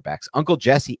 2 quarterbacks. Uncle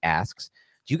Jesse asks,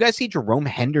 do you guys see Jerome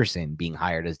Henderson being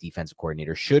hired as defensive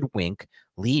coordinator? Should Wink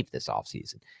leave this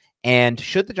offseason? And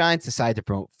should the Giants decide to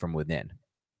promote from within?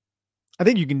 I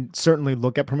think you can certainly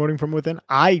look at promoting from within.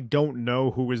 I don't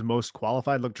know who is most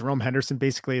qualified. Look, Jerome Henderson,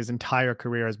 basically his entire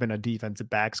career has been a defensive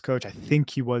backs coach. I think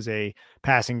he was a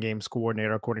passing games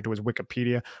coordinator, according to his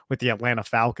Wikipedia, with the Atlanta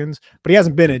Falcons, but he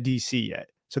hasn't been a DC yet.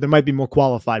 So there might be more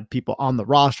qualified people on the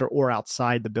roster or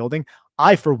outside the building.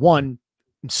 I, for one,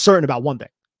 am certain about one thing.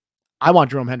 I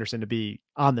want Jerome Henderson to be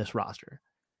on this roster.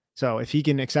 So if he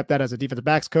can accept that as a defensive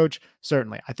backs coach,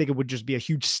 certainly. I think it would just be a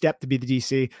huge step to be the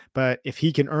DC. But if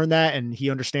he can earn that and he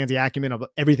understands the acumen of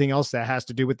everything else that has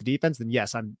to do with the defense, then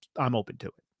yes, I'm open to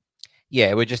it. Yeah,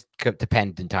 it would just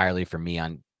depend entirely for me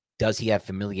on, does he have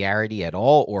familiarity at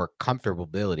all or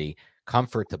comfortability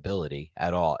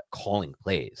at all calling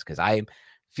plays? Because I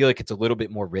feel like it's a little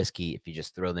bit more risky if you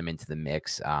just throw them into the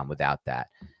mix without that.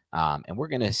 And we're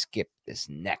going to skip this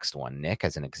next one, Nick,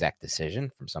 as an exec decision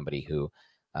from somebody who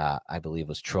I believe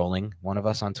was trolling one of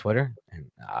us on Twitter.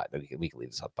 And we can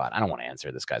leave this up, but I don't want to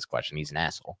answer this guy's question. He's an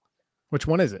asshole. Which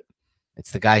one is it?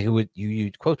 It's the guy who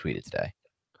you quote tweeted today.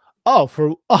 Oh,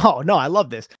 no, I love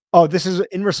this. Oh, this is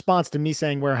in response to me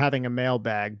saying we're having a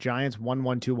mailbag. Giants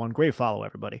 1121. Great follow,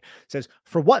 everybody. Says,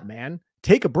 for what, man?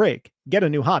 Take a break. Get a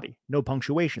new hobby. No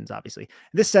punctuations, obviously.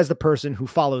 This says the person who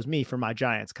follows me for my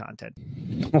Giants content.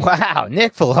 Wow,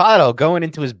 Nick Filato going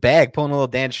into his bag, pulling a little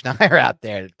Dan Schneider out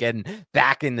there, getting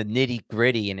back in the nitty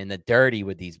gritty and in the dirty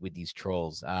with these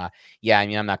trolls. Yeah, I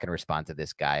mean, I'm not going to respond to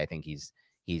this guy. I think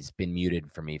he's been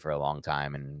muted for me for a long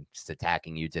time, and just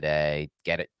attacking you today.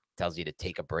 Get it? Tells you to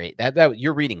take a break. That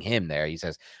you're reading him there. He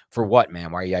says, "For what,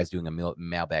 man? Why are you guys doing a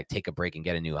mailbag? Take a break and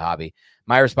get a new hobby."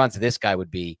 My response to this guy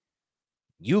would be,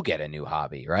 you get a new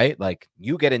hobby, right? Like,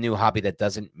 you get a new hobby. That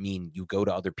doesn't mean you go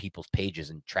to other people's pages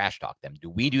and trash talk them.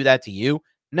 Do we do that to you?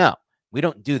 No, we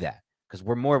don't do that, because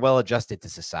we're more well adjusted to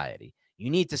society. You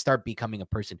need to start becoming a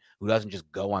person who doesn't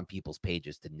just go on people's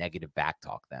pages to negative back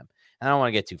talk them. And I don't want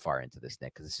to get too far into this,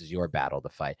 Nick, because this is your battle to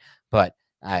fight. But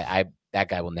that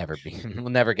guy will never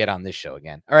get on this show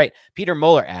again. All right. Peter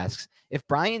Moeller asks, if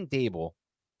Brian Dable,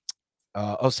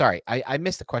 I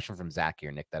missed a question from Zach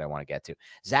here, Nick, that I want to get to.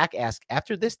 Zach asked,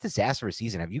 after this disastrous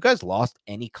season, have you guys lost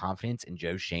any confidence in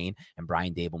Joe Shane and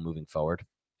Brian Dable moving forward?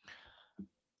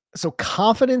 So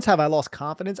confidence, have I lost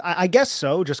confidence? I guess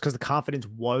so, just because the confidence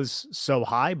was so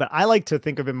high, but I like to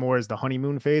think of it more as the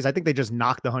honeymoon phase. I think they just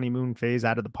knocked the honeymoon phase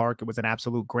out of the park. It was an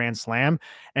absolute grand slam.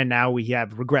 And now we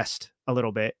have regressed a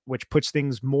little bit, which puts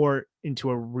things more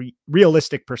into a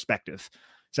realistic perspective.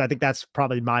 So I think that's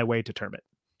probably my way to term it.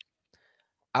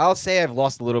 I'll say I've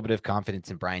lost a little bit of confidence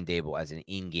in Brian Dable as an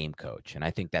in-game coach, and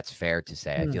I think that's fair to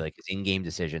say. I feel like his in-game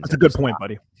decisions That's a have good just point,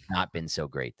 buddy. not been so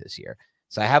great this year.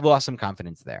 So I have lost some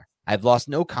confidence there. I've lost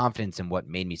no confidence in what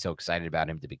made me so excited about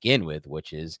him to begin with,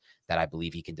 which is that I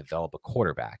believe he can develop a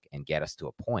quarterback and get us to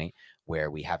a point where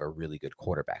we have a really good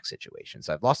quarterback situation.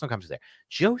 So I've lost no confidence there.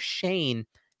 Joe Shane,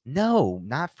 no,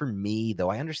 not for me, though.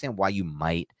 I understand why you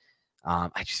might.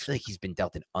 I just feel like he's been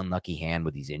dealt an unlucky hand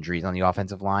with these injuries on the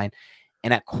offensive line.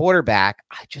 And at quarterback,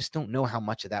 I just don't know how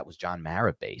much of that was John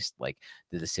Mara based, like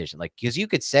the decision. Like, because you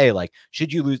could say, like,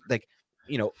 should you lose? Like,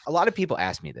 a lot of people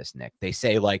ask me this, Nick. They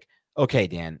say, like, okay,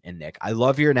 Dan and Nick, I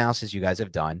love your analysis you guys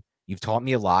have done. You've taught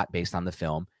me a lot based on the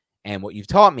film. And what you've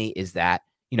taught me is that,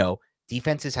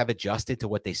 defenses have adjusted to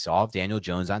what they saw of Daniel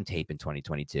Jones on tape in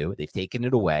 2022. They've taken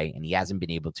it away, and he hasn't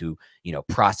been able to,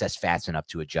 process fast enough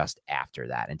to adjust after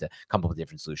that and to come up with a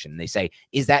different solution. And they say,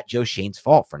 is that Joe Shane's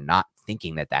fault for not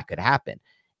thinking that that could happen?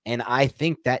 And I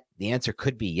think that the answer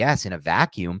could be yes in a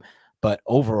vacuum. But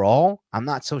overall, I'm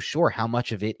not so sure how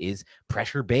much of it is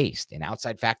pressure based and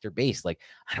outside factor based. Like,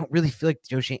 I don't really feel like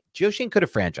Joe Shane could have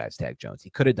franchise tag Jones.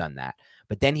 He could have done that,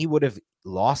 but then he would have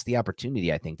lost the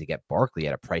opportunity, I think, to get Barkley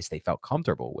at a price they felt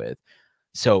comfortable with.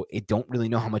 So I don't really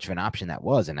know how much of an option that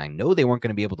was. And I know they weren't going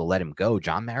to be able to let him go.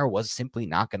 John Mara was simply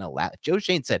not going to allow. Joe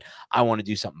Shane said, I want to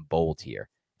do something bold here.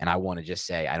 And I want to just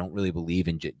say, I don't really believe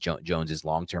in Jones's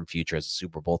long-term future as a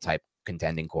Super Bowl type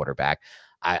contending quarterback.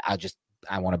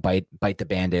 I want to bite the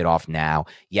Band-Aid off now.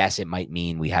 Yes, it might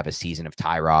mean we have a season of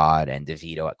Tyrod and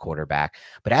DeVito at quarterback.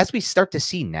 But as we start to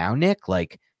see now, Nick,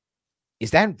 like, is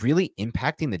that really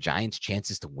impacting the Giants'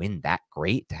 chances to win that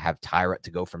great, to have Tyrod, to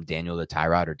go from Daniel to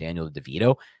Tyrod or Daniel to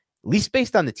DeVito? At least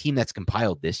based on the team that's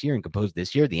compiled this year and composed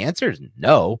this year, the answer is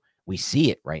no. We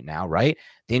see it right now, right?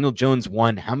 Daniel Jones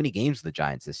won how many games with the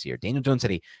Giants this year? Daniel Jones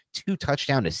had a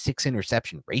 2-touchdown to 6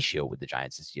 interception ratio with the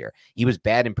Giants this year. He was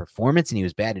bad in performance and he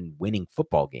was bad in winning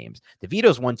football games.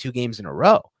 DeVito's won 2 games in a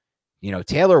row.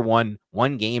 Taylor won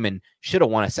 1 game and should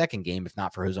have won a second game if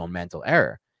not for his own mental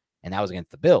error. And that was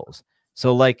against the Bills.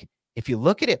 So, like, if you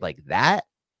look at it like that,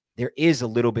 there is a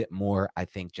little bit more, I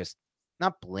think, just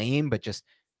not blame, but just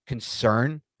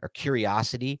concern or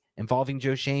curiosity involving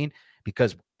Joe Shane,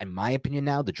 because in my opinion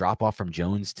now, the drop off from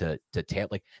Jones to Taylor,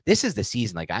 like, this is the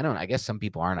season. Like, I guess some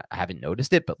people haven't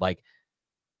noticed it, but like,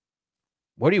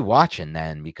 what are you watching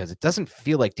then? Because it doesn't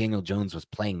feel like Daniel Jones was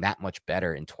playing that much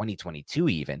better in 2022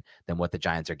 even than what the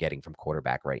Giants are getting from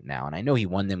quarterback right now. And I know he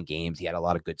won them games. He had a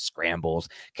lot of good scrambles,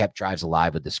 kept drives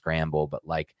alive with the scramble, but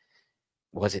like,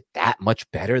 was it that much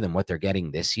better than what they're getting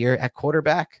this year at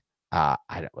quarterback? I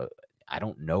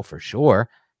don't know for sure.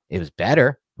 It was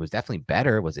better. It was definitely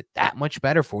better. Was it that much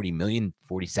better?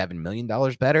 $47 million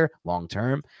better long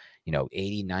term?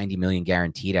 80, 90 million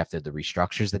guaranteed after the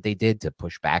restructures that they did to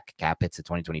push back cap hits to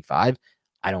 2025.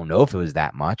 I don't know if it was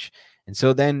that much. And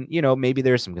so then, maybe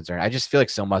there's some concern. I just feel like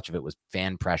so much of it was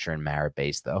fan pressure and merit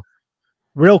based, though.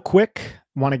 Real quick,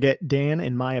 want to get Dan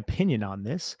and my opinion on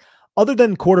this. Other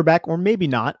than quarterback, or maybe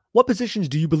not, what positions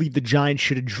do you believe the Giants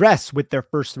should address with their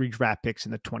first 3 draft picks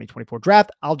in the 2024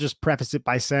 draft? I'll just preface it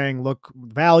by saying, look,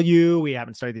 value, we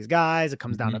haven't studied these guys. It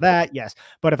comes down to that. Yes.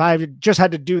 But if I just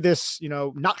had to do this,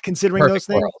 not considering those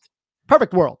things,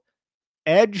 perfect world.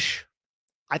 Edge,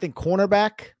 I think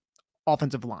cornerback,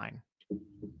 offensive line,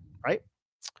 right?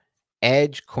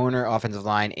 Edge, corner, offensive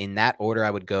line. In that order,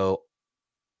 I would go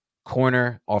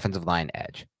corner, offensive line,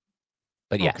 edge.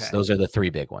 But yes, those are the 3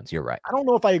 big ones. You're right. I don't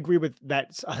know if I agree with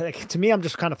that. To me, I'm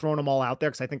just kind of throwing them all out there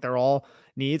because I think they're all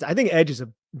needs. I think edge is a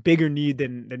bigger need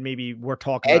than maybe we're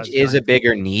talking about. Edge is a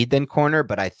bigger need than corner,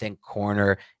 but I think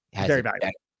corner has very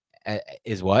valuable.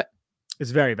 Is what?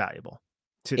 It's very valuable.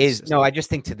 No, I just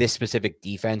think to this specific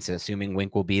defense, assuming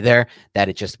Wink will be there, that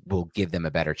it just will give them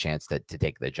a better chance to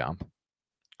take the jump.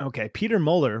 Okay. Peter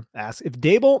Muller asks, if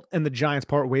Dable and the Giants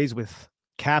part ways with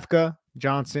Kafka,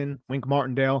 Johnson, Wink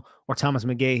Martindale, or Thomas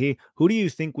McGahee, who do you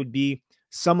think would be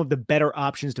some of the better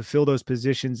options to fill those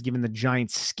positions given the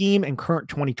Giants scheme and current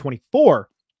 2024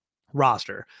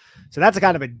 roster? So that's a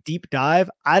kind of a deep dive.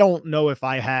 I don't know if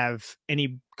I have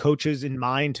any coaches in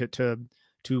mind to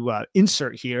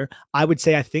insert here. I would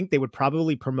say I think they would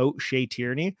probably promote Shea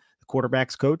Tierney, the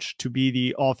quarterback's coach, to be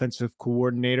the offensive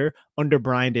coordinator under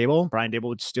Brian Dable. Brian Dable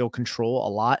would still control a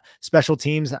lot. Special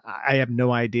teams, I have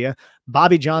no idea.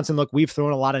 Bobby Johnson, look, we've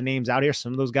thrown a lot of names out here.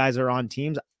 Some of those guys are on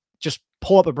teams. Just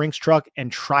pull up a Brinks truck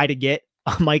and try to get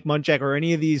Mike Munchak or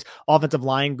any of these offensive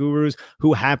line gurus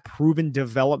who have proven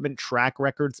development track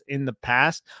records in the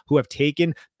past, who have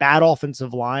taken bad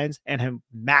offensive lines and have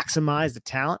maximized the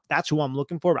talent. That's who I'm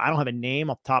looking for. But I don't have a name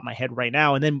off the top of my head right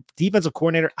now. And then defensive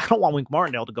coordinator, I don't want Wink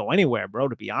Martindale to go anywhere, bro,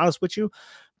 to be honest with you.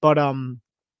 But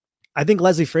I think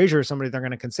Leslie Frazier is somebody they're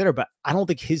going to consider, but I don't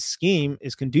think his scheme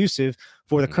is conducive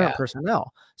for the current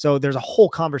personnel. So there's a whole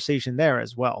conversation there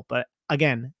as well. But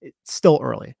again, it's still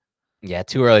early. Yeah,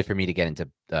 too early for me to get into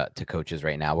to coaches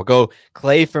right now. We'll go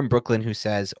Clay from Brooklyn, who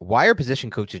says, why are position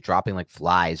coaches dropping like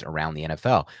flies around the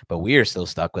NFL, but we are still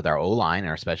stuck with our O-line and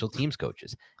our special teams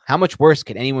coaches? How much worse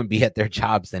can anyone be at their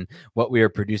jobs than what we are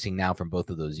producing now from both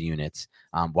of those units?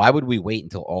 Why would we wait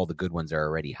until all the good ones are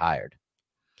already hired?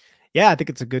 Yeah, I think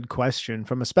it's a good question.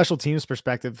 From a special teams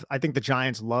perspective, I think the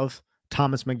Giants love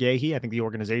Thomas McGahee. I think the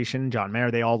organization, John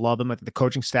Mayer, they all love him. I think the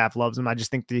coaching staff loves him. I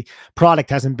just think the product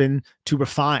hasn't been too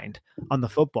refined on the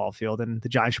football field, and the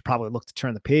Giants should probably look to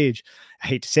turn the page. I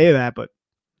hate to say that, but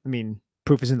I mean,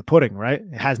 proof is in the pudding, right?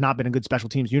 It has not been a good special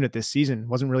teams unit this season. It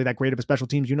wasn't really that great of a special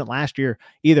teams unit last year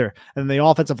either. And the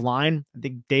offensive line, I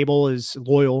think Dable is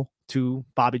loyal to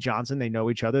Bobby Johnson. They know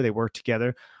each other. They work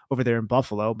together over there in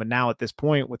Buffalo. But now at this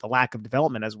point, with the lack of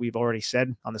development, as we've already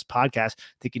said on this podcast,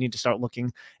 I think you need to start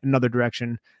looking in another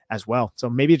direction as well. So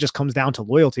maybe it just comes down to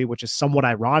loyalty, which is somewhat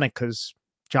ironic because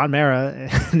John Mara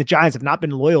and the Giants have not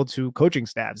been loyal to coaching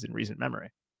staffs in recent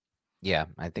memory. Yeah,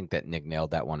 I think that Nick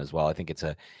nailed that one as well. I think it's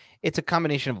a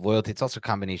combination of loyalty. It's also a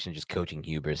combination of just coaching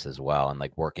hubris as well, and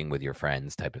like working with your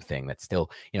friends type of thing. That's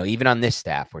still, even on this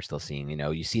staff, we're still seeing,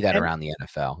 you see that around the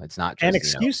NFL. It's not just, and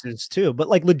excuses too, but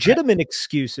like legitimate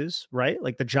excuses, right?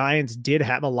 Like the Giants did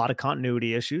have a lot of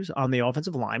continuity issues on the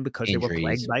offensive line because they were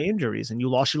plagued by injuries, and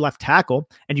you lost your left tackle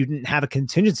and you didn't have a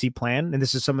contingency plan. And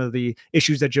this is some of the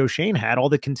issues that Joe Shane had. All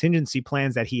the contingency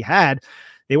plans that he had,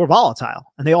 they were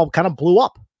volatile and they all kind of blew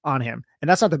up on him. And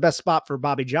that's not the best spot for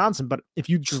Bobby Johnson. But if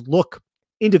you just look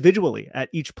individually at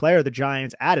each player the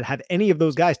Giants added, have any of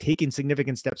those guys taken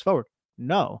significant steps forward?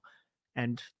 No.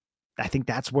 And I think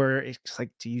that's where it's like,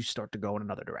 do you start to go in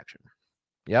another direction?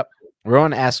 Yep.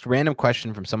 Rowan asked random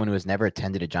question from someone who has never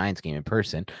attended a Giants game in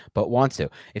person, but wants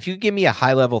to. If you give me a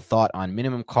high level thought on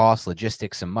minimum cost,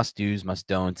 logistics, some must do's, must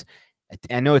don'ts.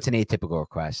 I know it's an atypical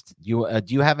request. Do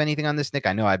you have anything on this, Nick?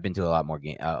 I know I've been to a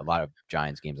lot of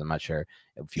Giants games. I'm not sure.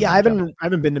 Yeah, I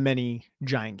haven't been to many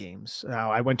Giant games.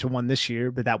 I went to one this year,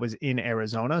 but that was in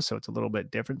Arizona, so it's a little bit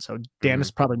different. So Dan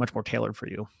is probably much more tailored for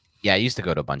you. Yeah, I used to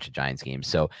go to a bunch of Giants games.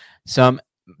 So some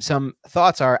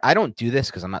thoughts are, I don't do this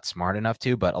because I'm not smart enough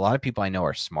to, but a lot of people I know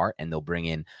are smart and they'll bring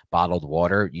in bottled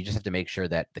water. You just have to make sure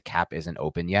that the cap isn't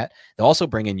open yet. They'll also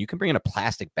you can bring in a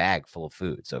plastic bag full of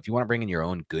food. So if you want to bring in your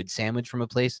own good sandwich from a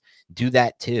place, do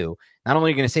that too. Not only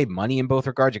are you going to save money in both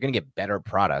regards, you're going to get better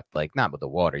product. Like not with the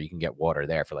water, you can get water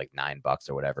there for like $9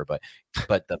 or whatever, but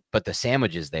the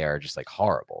sandwiches there are just like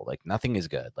horrible. Like nothing is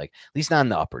good. Like at least not in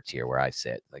the upper tier where I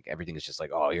sit. Like everything is just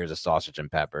like, oh, here's a sausage and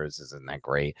peppers. Isn't that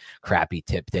great? Crappy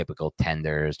typical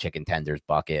tenders, chicken tenders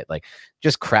bucket, like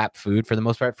just crap food for the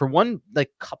most part. For one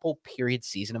like couple period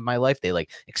season of my life, they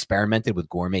like experimented with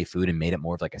gourmet food and made it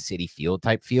more of like a City Field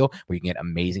type feel where you can get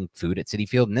amazing food at City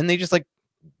Field, and then they just like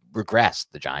regressed,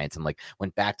 the Giants, and like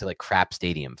went back to like crap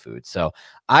stadium food. So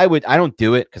I don't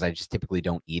do it because I just typically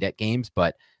don't eat at games,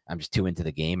 but I'm just too into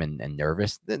the game and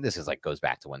nervous. This is like goes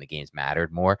back to when the games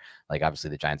mattered more. Like obviously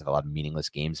the Giants have a lot of meaningless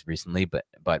games recently, but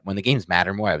when the games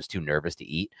matter more, I was too nervous to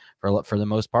eat for the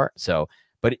most part. So,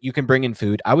 but you can bring in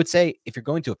food. I would say if you're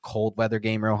going to a cold weather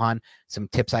game, Rohan, some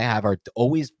tips I have are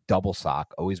always double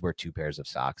sock, always wear 2 pairs of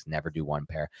socks, never do 1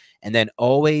 pair, and then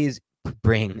always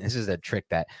bring, this is a trick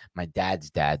that my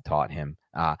dad's dad taught him,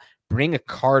 bring a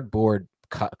cardboard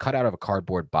cut out of a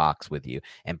cardboard box with you,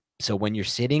 and so when you're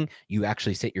sitting, you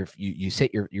actually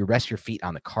you rest your feet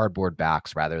on the cardboard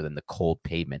box rather than the cold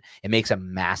pavement. It makes a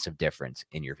massive difference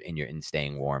in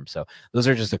staying warm. So those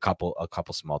are just a couple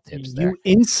small tips there. You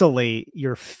insulate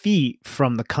your feet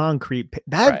from the concrete.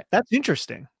 That's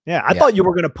interesting. Yeah, I thought you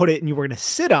were going to put it and you were going to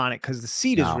sit on it because the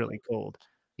seat is really cold.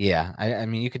 Yeah, I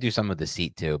mean, you could do some with the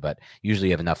seat too, but usually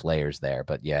you have enough layers there.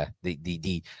 But yeah,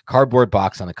 the cardboard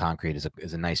box on the concrete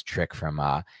is a nice trick from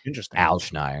Al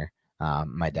Schneier,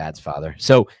 my dad's father.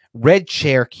 So Red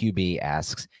Chair QB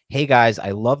asks, hey guys,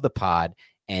 I love the pod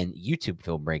and YouTube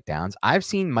film breakdowns. I've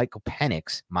seen Michael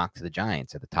Penix mock to the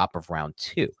Giants at the top of round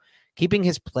 2. Keeping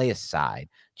his play aside,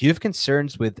 do you have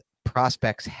concerns with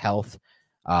prospects' health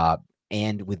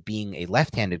and with being a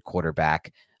left-handed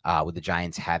quarterback? With the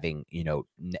Giants having,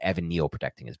 Evan Neal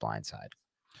protecting his blind side?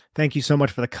 Thank you so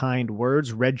much for the kind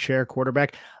words. Red chair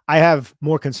quarterback. I have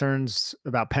more concerns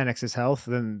about Penix's health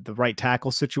than the right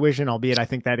tackle situation, albeit I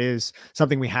think that is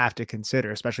something we have to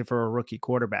consider, especially for a rookie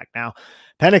quarterback. Now,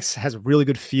 Penix has a really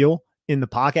good feel in the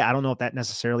pocket. I don't know if that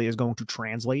necessarily is going to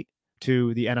translate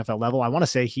to the NFL level. I want to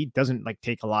say he doesn't like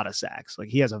take a lot of sacks. Like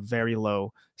he has a very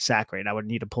low sack rate. I would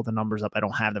need to pull the numbers up. I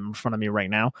don't have them in front of me right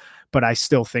now, but I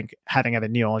still think having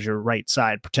Evan Neal as your right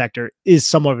side protector is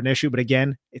somewhat of an issue. But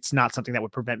again, it's not something that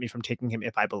would prevent me from taking him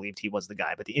if I believed he was the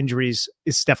guy. But the injuries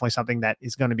is definitely something that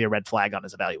is going to be a red flag on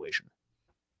his evaluation.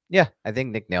 Yeah, I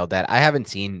think Nick nailed that. I haven't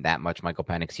seen that much Michael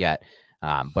Penix yet,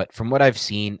 but from what I've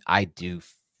seen, I do.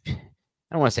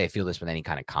 I don't want to say I feel this with any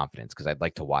kind of confidence because I'd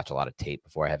like to watch a lot of tape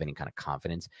before I have any kind of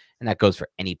confidence, and that goes for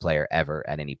any player ever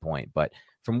at any point. But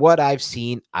from what I've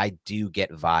seen, I do get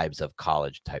vibes of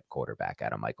college type quarterback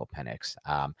out of Michael Penix.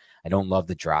 I don't love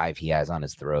the drive he has on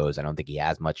his throws. I don't think he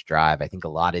has much drive. I think a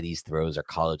lot of these throws are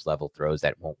college level throws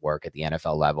that won't work at the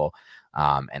NFL level.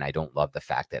 And I don't love the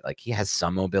fact that like he has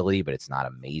some mobility, but it's not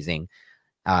amazing.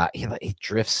 He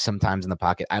drifts sometimes in the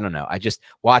pocket. I don't know. I just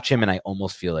watch him and I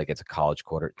almost feel like it's a college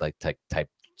quarter like type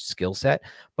skill set,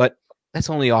 but that's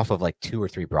only off of like 2 or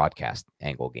 3 broadcast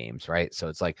angle games, right? So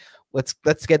it's like let's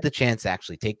get the chance to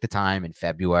actually take the time in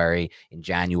February, in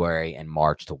January, and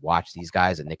March to watch these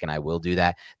guys, and Nick and I will do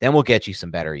that. Then we'll get you some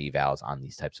better evals on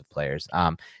these types of players.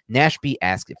 Nash B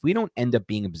asked if we don't end up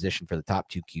being in position for the top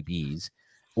 2 QBs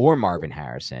or Marvin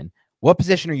Harrison, what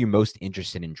position are you most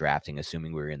interested in drafting,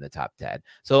 assuming we're in the top 10?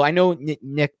 So I know,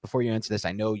 Nick, before you answer this,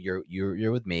 I know you're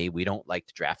with me. We don't like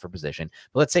to draft for position,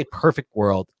 but let's say perfect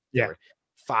world. Yeah.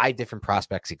 5 different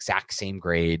prospects, exact same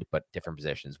grade, but different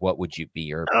positions. What would you be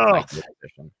your ideal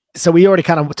position? So we already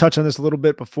kind of touched on this a little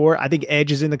bit before. I think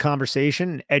edge is in the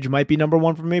conversation. Edge might be number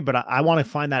 1 for me, but I want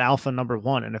to find that alpha number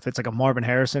 1. And if it's like a Marvin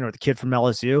Harrison or the kid from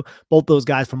LSU, both those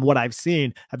guys from what I've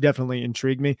seen have definitely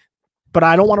intrigued me. But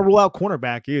I don't want to rule out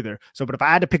cornerback either. So, but if I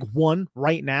had to pick one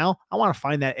right now, I want to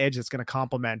find that edge that's going to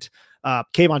complement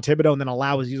Kayvon Thibodeau and then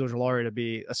allow Azeez Ojulari to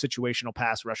be a situational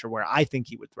pass rusher where I think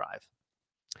he would thrive.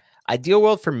 Ideal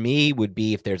world for me would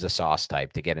be if there's a sauce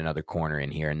type to get another corner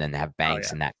in here and then have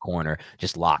Banks in that corner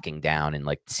just locking down and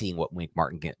like seeing what Wink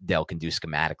Martindale can do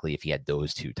schematically if he had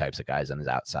those 2 types of guys on his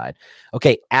outside.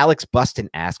 Okay, Alex Buston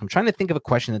asked, I'm trying to think of a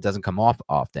question that doesn't come off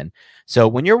often. So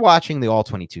when you're watching the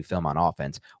All-22 film on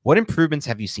offense, what improvements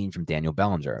have you seen from Daniel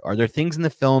Bellinger? Are there things in the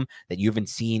film that you haven't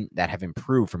seen that have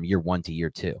improved from year 1 to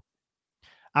year 2?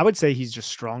 I would say he's just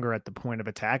stronger at the point of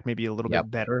attack, maybe a little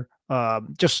bit better.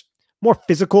 Just more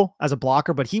physical as a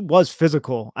blocker, but he was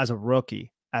physical as a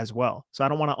rookie as well. So I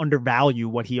don't want to undervalue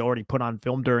what he already put on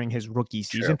film during his rookie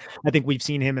season. Sure. I think we've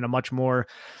seen him in a much more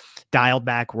dialed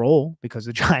back role because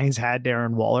the Giants had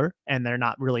Darren Waller and they're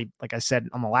not really, like I said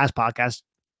on the last podcast,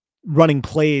 running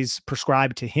plays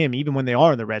prescribed to him, even when they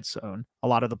are in the red zone. A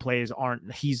lot of the plays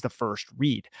aren't, he's the first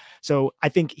read. So I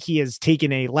think he has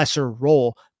taken a lesser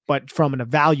role, but from an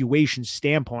evaluation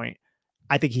standpoint,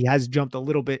 I think he has jumped a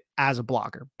little bit as a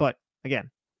blocker, but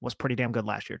again, was pretty damn good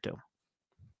last year too.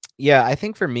 Yeah, I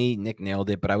think for me, Nick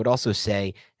nailed it, but I would also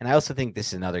say, and I also think this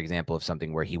is another example of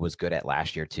something where he was good at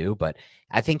last year too, but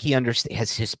I think he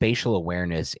has his spatial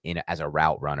awareness as a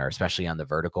route runner, especially on the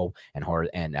vertical and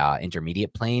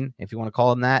intermediate plane, if you want to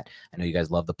call him that. I know you guys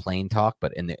love the plane talk,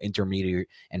 but in the intermediate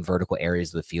and vertical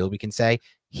areas of the field, we can say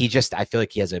I feel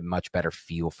like he has a much better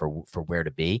feel for where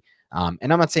to be. And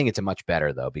I'm not saying it's a much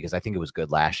better though, because I think it was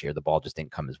good last year. The ball just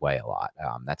didn't come his way a lot.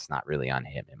 That's not really on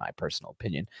him, in my personal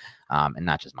opinion, and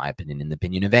not just my opinion, in the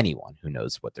opinion of anyone who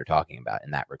knows what they're talking about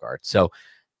in that regard. So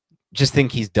just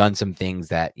think he's done some things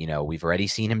that, we've already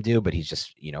seen him do, but he's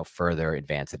just, further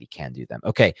advanced that he can do them.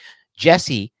 Okay.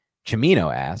 Giuseppe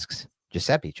Chimino asks,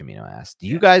 do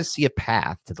you guys see a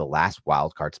path to the last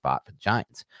wild card spot for the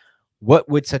Giants? What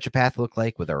would such a path look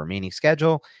like with our remaining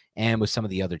schedule and with some of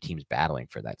the other teams battling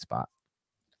for that spot?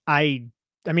 I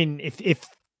mean, if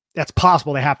that's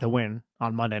possible, they have to win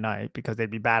on Monday night because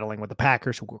they'd be battling with the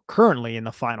Packers, who are currently in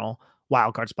the final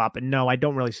wild card spot. But no, I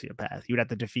don't really see a path. You'd have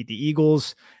to defeat the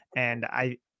Eagles, and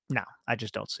I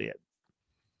just don't see it.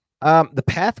 The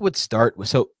path would start with,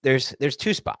 so there's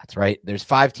 2 spots, right? There's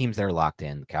 5 teams that are locked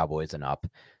in, Cowboys and up.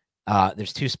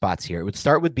 There's 2 spots here. It would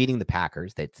start with beating the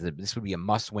Packers. This would be a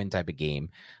must-win type of game.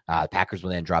 The Packers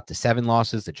would then drop to 7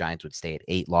 losses. The Giants would stay at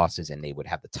 8 losses, and they would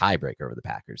have the tiebreaker over the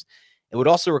Packers. It would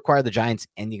also require the Giants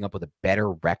ending up with a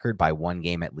better record by 1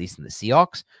 game at least than the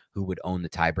Seahawks, who would own the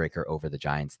tiebreaker over the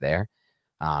Giants there.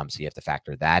 So you have to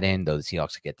factor that in, though the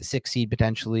Seahawks could get the 6 seed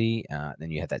potentially.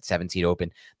 Then you have that 7 seed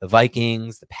open. The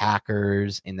Vikings, the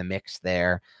Packers in the mix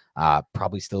there.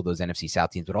 Probably still those NFC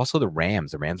South teams, but also the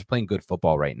Rams. The Rams are playing good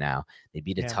football right now. They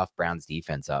beat a tough Browns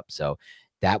defense up. So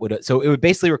it would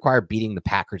basically require beating the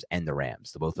Packers and the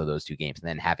Rams, both of those two games, and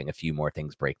then having a few more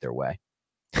things break their way.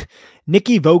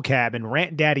 Nikki Vocab and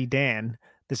Rant Daddy Dan.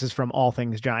 This is from All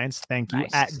Things Giants. Thank you.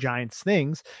 Nice. At Giants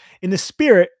Things. In the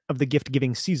spirit of the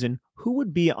gift-giving season, who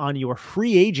would be on your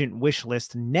free agent wish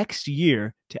list next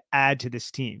year to add to this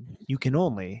team? You can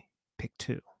only pick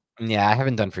 2. Yeah, I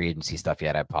haven't done free agency stuff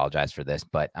yet. I apologize for this,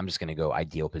 but I'm just going to go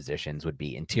ideal positions would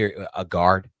be interior. A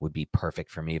guard would be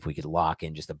perfect for me if we could lock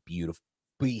in just a beautiful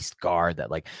beast guard that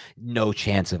like no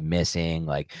chance of missing.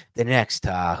 Like the next,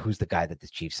 who's the guy that the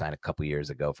Chiefs signed a couple years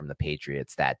ago from the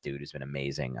Patriots? That dude has been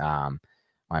amazing.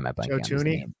 Why am I blanking on his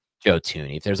name? Joe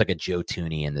Thuney. If there's like a Joe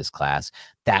Thuney in this class,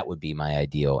 that would be my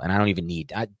ideal. And I don't even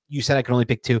need, you said I can only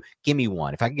pick 2. Give me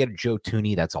 1. If I can get a Joe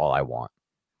Thuney, that's all I want.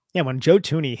 Yeah, when Joe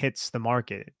Thuney hits the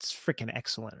market, it's freaking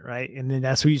excellent, right? And then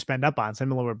that's who you spend up on,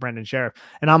 similar with Brendan Sheriff.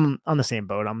 And I'm on the same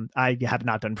boat. I have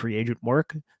not done free agent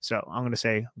work, so I'm going to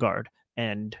say guard.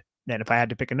 And then if I had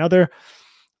to pick another,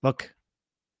 look,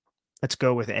 let's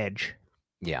go with edge.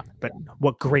 Yeah. But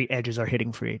what great edges are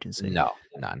hitting free agency? No,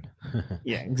 none.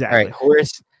 Yeah, exactly. All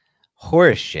right,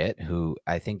 Horace Shit, who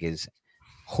I think is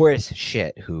Horace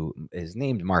Shit, who is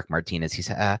named Mark Martinez. He's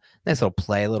nice little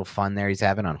play, a little fun there he's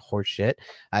having on Horse Shit.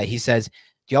 He says,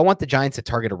 do y'all want the Giants to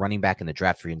target a running back in the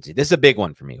draft free agency? This is a big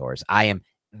one for me, Horace. I am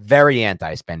very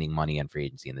anti spending money on free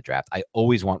agency in the draft. I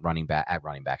always want running back.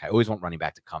 I always want running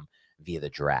back to come via the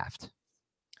draft.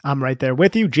 I'm right there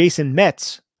with you. Jason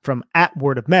Metz from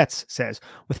 @Word of Mets says,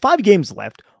 with 5 games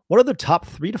left, what are the top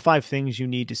 3 to 5 things you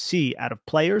need to see out of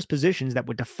players' positions that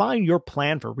would define your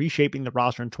plan for reshaping the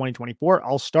roster in 2024?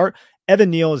 I'll start.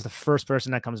 Evan Neal is the first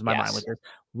person that comes to my mind with this.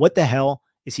 What the hell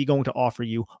is he going to offer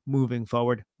you moving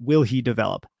forward? Will he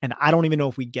develop? And I don't even know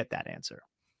if we get that answer.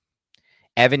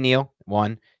 Evan Neal,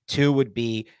 1. 2 would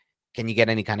be, can you get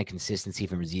any kind of consistency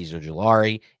from Azeez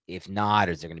Ojulari? If not,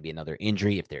 is there going to be another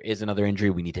injury? If there is another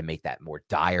injury, we need to make that more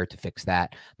dire to fix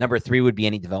that. Number 3 would be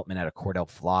any development out of Cordell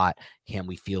Flott. Can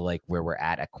we feel like where we're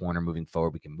at corner moving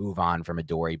forward, we can move on from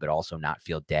Adoree, but also not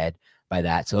feel dead by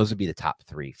that? So those would be the top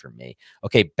 3 for me.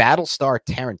 Okay, Battlestar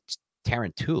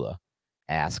Tarantula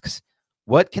asks,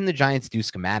 what can the Giants do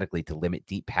schematically to limit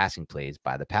deep passing plays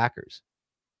by the Packers?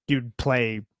 Dude,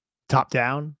 play top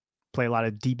down, play a lot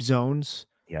of deep zones.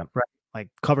 Yeah. Right. Like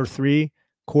cover 3,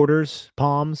 quarters,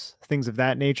 palms, things of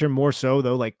that nature. More so,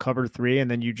 though, like cover 3, and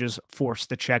then you just force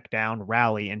the check down,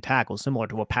 rally, and tackle, similar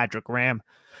to a Patrick Graham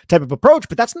type of approach.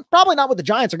 But that's probably not what the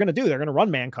Giants are going to do. They're going to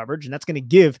run man coverage, and that's going to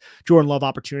give Jordan Love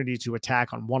opportunity to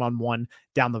attack on one-on-one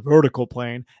down the vertical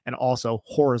plane and also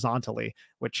horizontally,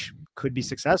 which could be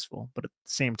successful. But at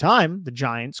the same time, the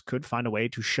Giants could find a way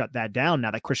to shut that down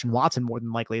now that Christian Watson more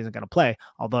than likely isn't going to play.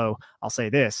 Although I'll say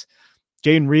this,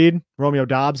 Jaden Reed, Romeo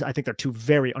Doubs, I think they're 2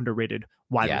 very underrated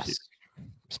wide receivers.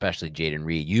 Especially Jaden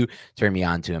Reed. You turned me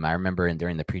on to him. I remember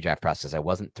during the pre-draft process, I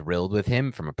wasn't thrilled with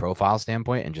him from a profile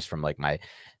standpoint and just from like my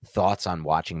thoughts on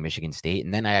watching Michigan State.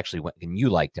 And then I actually went, and you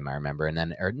liked him, I remember. And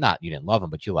then, or not, you didn't love him,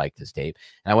 but you liked his tape.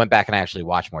 And I went back and I actually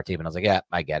watched more tape and I was like, yeah,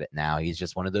 I get it now. He's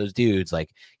just one of those dudes.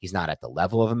 Like, he's not at the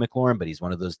level of a McLaurin, but he's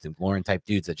one of those McLaurin type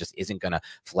dudes that just isn't going to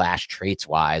flash traits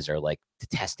wise or like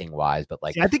testing wise. But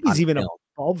like, I think he's even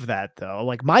above that though.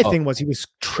 Like my thing was he was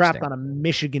trapped on a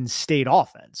Michigan State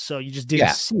offense. So you just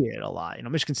didn't see it a lot. You know,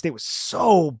 Michigan State was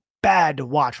so bad to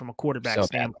watch from a quarterback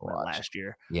standpoint last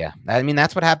year. Yeah. I mean,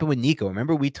 that's what happened with Nico.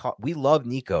 Remember, we loved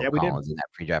Nico Collins in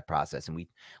that pre-draft process. And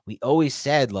we always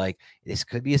said, like, this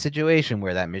could be a situation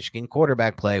where that Michigan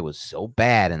quarterback play was so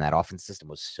bad and that offense system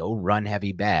was so run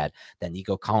heavy bad that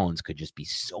Nico Collins could just be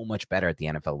so much better at the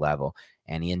NFL level.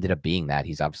 And he ended up being that.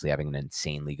 He's obviously having an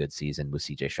insanely good season with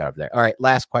CJ Stroud there. All right,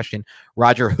 last question.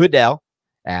 Roger Hoodell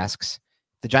asks,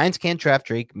 the Giants can't draft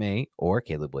Drake May or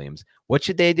Caleb Williams. What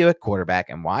should they do at quarterback?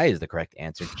 And why is the correct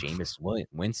answer Jameis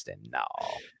Winston? No.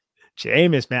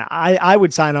 Jameis, man, I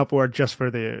would sign up for it just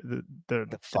for the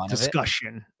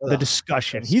discussion. The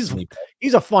discussion.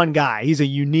 He's a fun guy. He's a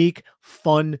unique,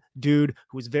 fun dude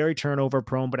who is very turnover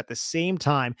prone, but at the same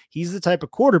time, he's the type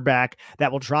of quarterback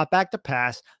that will drop back to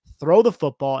pass, throw the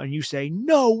football, and you say,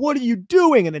 no, what are you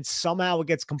doing? And then somehow it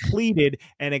gets completed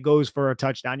and it goes for a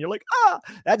touchdown. You're like,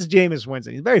 that's Jameis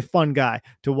Winston. He's a very fun guy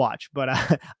to watch, but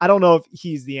I don't know if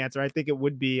he's the answer. I think it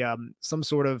would be some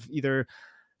sort of either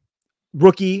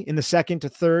rookie in the 2nd to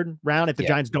 3rd round if the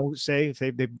Giants don't say, if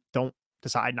they don't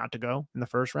decide not to go in the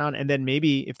 1st round. And then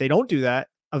maybe if they don't do that,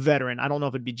 a veteran. I don't know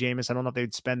if it'd be Jameis. I don't know if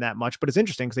they'd spend that much, but it's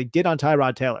interesting because they did on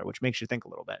Tyrod Taylor, which makes you think a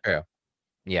little bit. Yeah.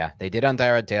 Yeah, they did on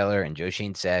Tyrod Taylor, and Joe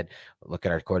Sheen said, look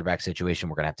at our quarterback situation.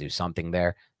 We're going to have to do something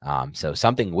there. So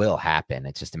something will happen.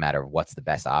 It's just a matter of what's the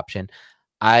best option.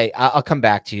 I'll come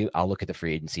back to you. I'll look at the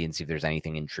free agency and see if there's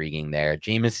anything intriguing there.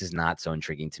 Jameis is not so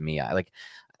intriguing to me.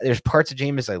 There's parts of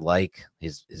Jameis I like,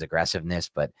 his aggressiveness,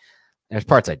 but there's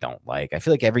parts I don't like. I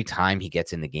feel like every time he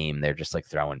gets in the game, they're just like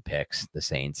throwing picks, the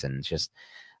Saints, and it's just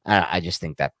I just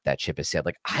think that ship is sailed.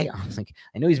 Like I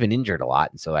know he's been injured a lot,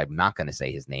 and so I'm not going to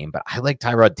say his name, but I like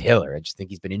Tyrod Taylor. I just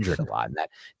think he's been injured a lot, and that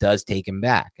does take him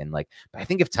back. And but I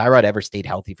think if Tyrod ever stayed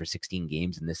healthy for 16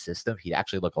 games in this system, he'd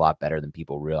actually look a lot better than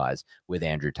people realize with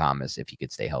Andrew Thomas if he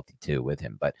could stay healthy too with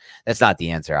him. But that's not the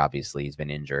answer. Obviously, he's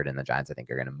been injured, and the Giants I think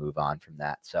are going to move on from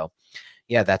that. So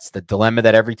yeah, that's the dilemma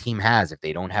that every team has. If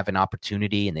they don't have an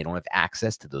opportunity and they don't have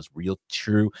access to those real,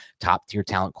 true top tier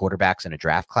talent quarterbacks in a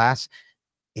draft class,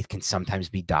 it can sometimes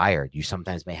be dire. You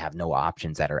sometimes may have no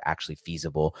options that are actually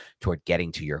feasible toward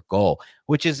getting to your goal,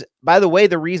 which is, by the way,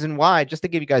 the reason why, just to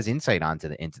give you guys insight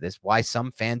into this, why some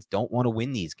fans don't want to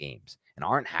win these games and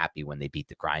aren't happy when they beat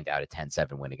the grind out a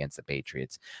 10-7 win against the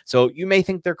Patriots. So you may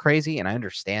think they're crazy, and I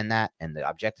understand that. And the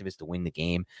objective is to win the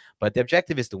game, but the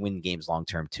objective is to win games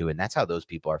long-term too. And that's how those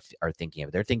people are thinking of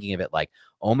it. They're thinking of it like,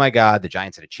 oh my God, the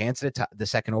Giants had a chance at the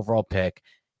second overall pick.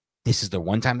 This is the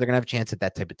one time they're going to have a chance at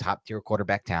that type of top tier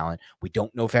quarterback talent. We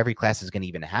don't know if every class is going to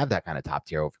even have that kind of top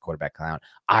tier quarterback talent.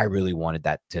 I really wanted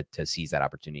that to seize that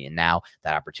opportunity. And now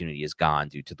that opportunity is gone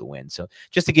due to the win. So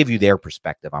just to give you their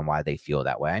perspective on why they feel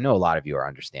that way. I know a lot of you are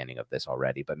understanding of this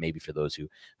already, but maybe for those who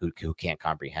can't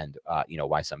comprehend,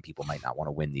 why some people might not want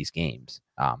to win these games.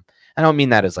 I don't mean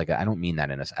that as I don't mean that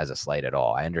as a slight at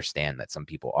all. I understand that some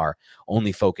people are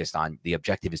only focused on the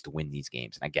objective is to win these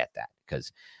games. And I get that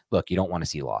because look, you don't want to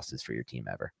see losses for your team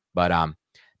ever. But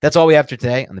that's all we have for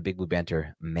today on the Big Blue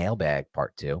Banter Mailbag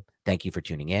Part 2. Thank you for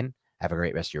tuning in. Have a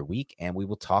great rest of your week, and we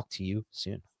will talk to you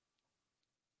soon.